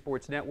Pioneer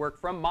Sports Network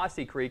from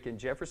Mossy Creek in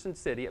Jefferson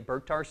City at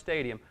Berktar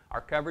Stadium.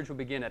 Our coverage will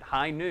begin at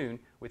high noon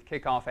with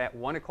kickoff at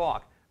 1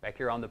 o'clock back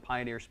here on the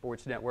Pioneer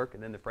Sports Network,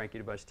 and then the Frankie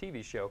DeBusk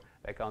TV show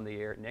back on the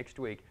air next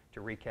week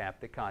to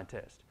recap the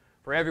contest.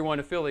 For everyone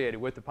affiliated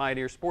with the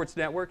Pioneer Sports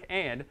Network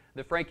and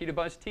the Frankie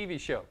DeBusk TV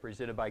show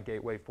presented by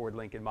Gateway Ford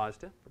Lincoln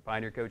Mazda, for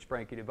Pioneer coach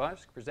Frankie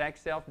DeBusk, for Zach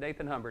Self,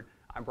 Nathan Humbert,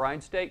 I'm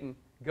Brian Stayton.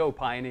 Go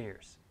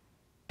Pioneers!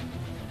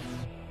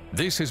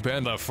 This has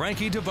been the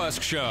Frankie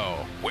DeBusk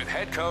Show with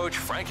head coach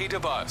Frankie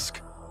DeBusk.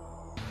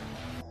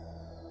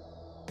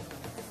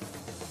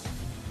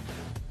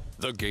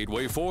 The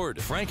Gateway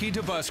Ford Frankie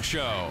DeBusk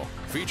Show,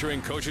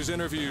 featuring coaches'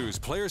 interviews,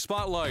 player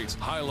spotlights,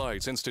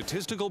 highlights, and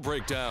statistical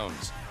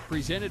breakdowns.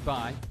 Presented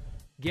by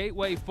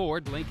Gateway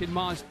Ford Lincoln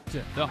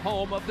Mazda, the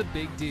home of the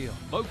big deal,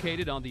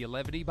 located on the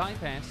 11E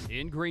bypass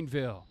in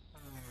Greenville.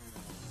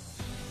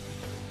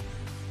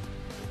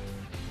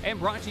 And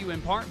brought to you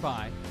in part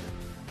by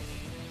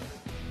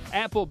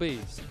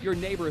Applebee's, your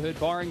neighborhood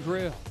bar and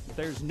grill.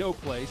 There's no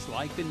place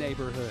like the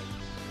neighborhood.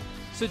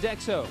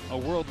 Sodexo, a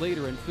world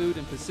leader in food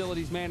and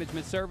facilities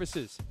management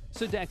services.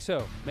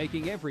 Sodexo,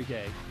 making every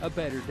day a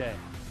better day.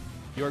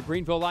 Your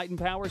Greenville Light and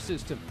Power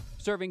System,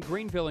 serving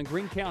Greenville and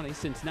Greene County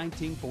since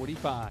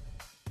 1945.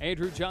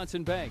 Andrew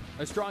Johnson Bank,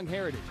 a strong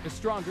heritage, a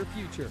stronger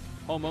future.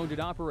 Home-owned and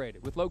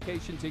operated with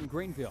locations in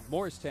Greenville,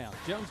 Morristown,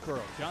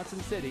 Jonesboro, Johnson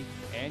City,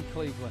 and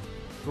Cleveland.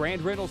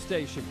 Grand Rental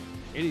Station,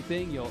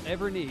 anything you'll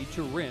ever need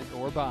to rent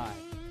or buy.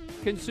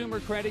 Consumer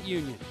Credit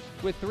Union,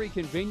 with 3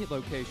 convenient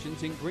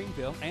locations in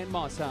Greenville and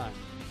Mossheim.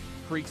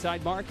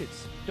 Creekside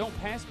Markets, don't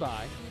pass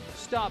by,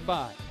 stop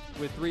by,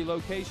 with 3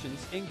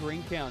 locations in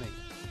Greene County.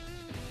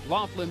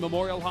 Laughlin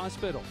Memorial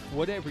Hospital,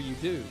 whatever you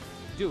do,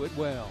 do it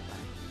well.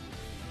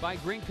 By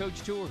Green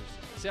Coach Tours,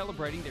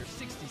 celebrating their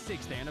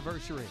 66th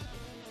anniversary.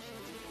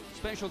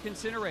 Special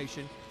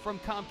consideration from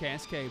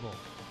Comcast Cable.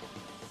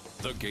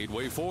 The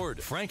Gateway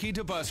Ford Frankie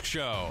DeBusk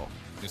Show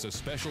is a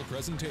special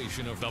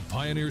presentation of the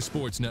Pioneer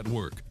Sports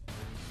Network.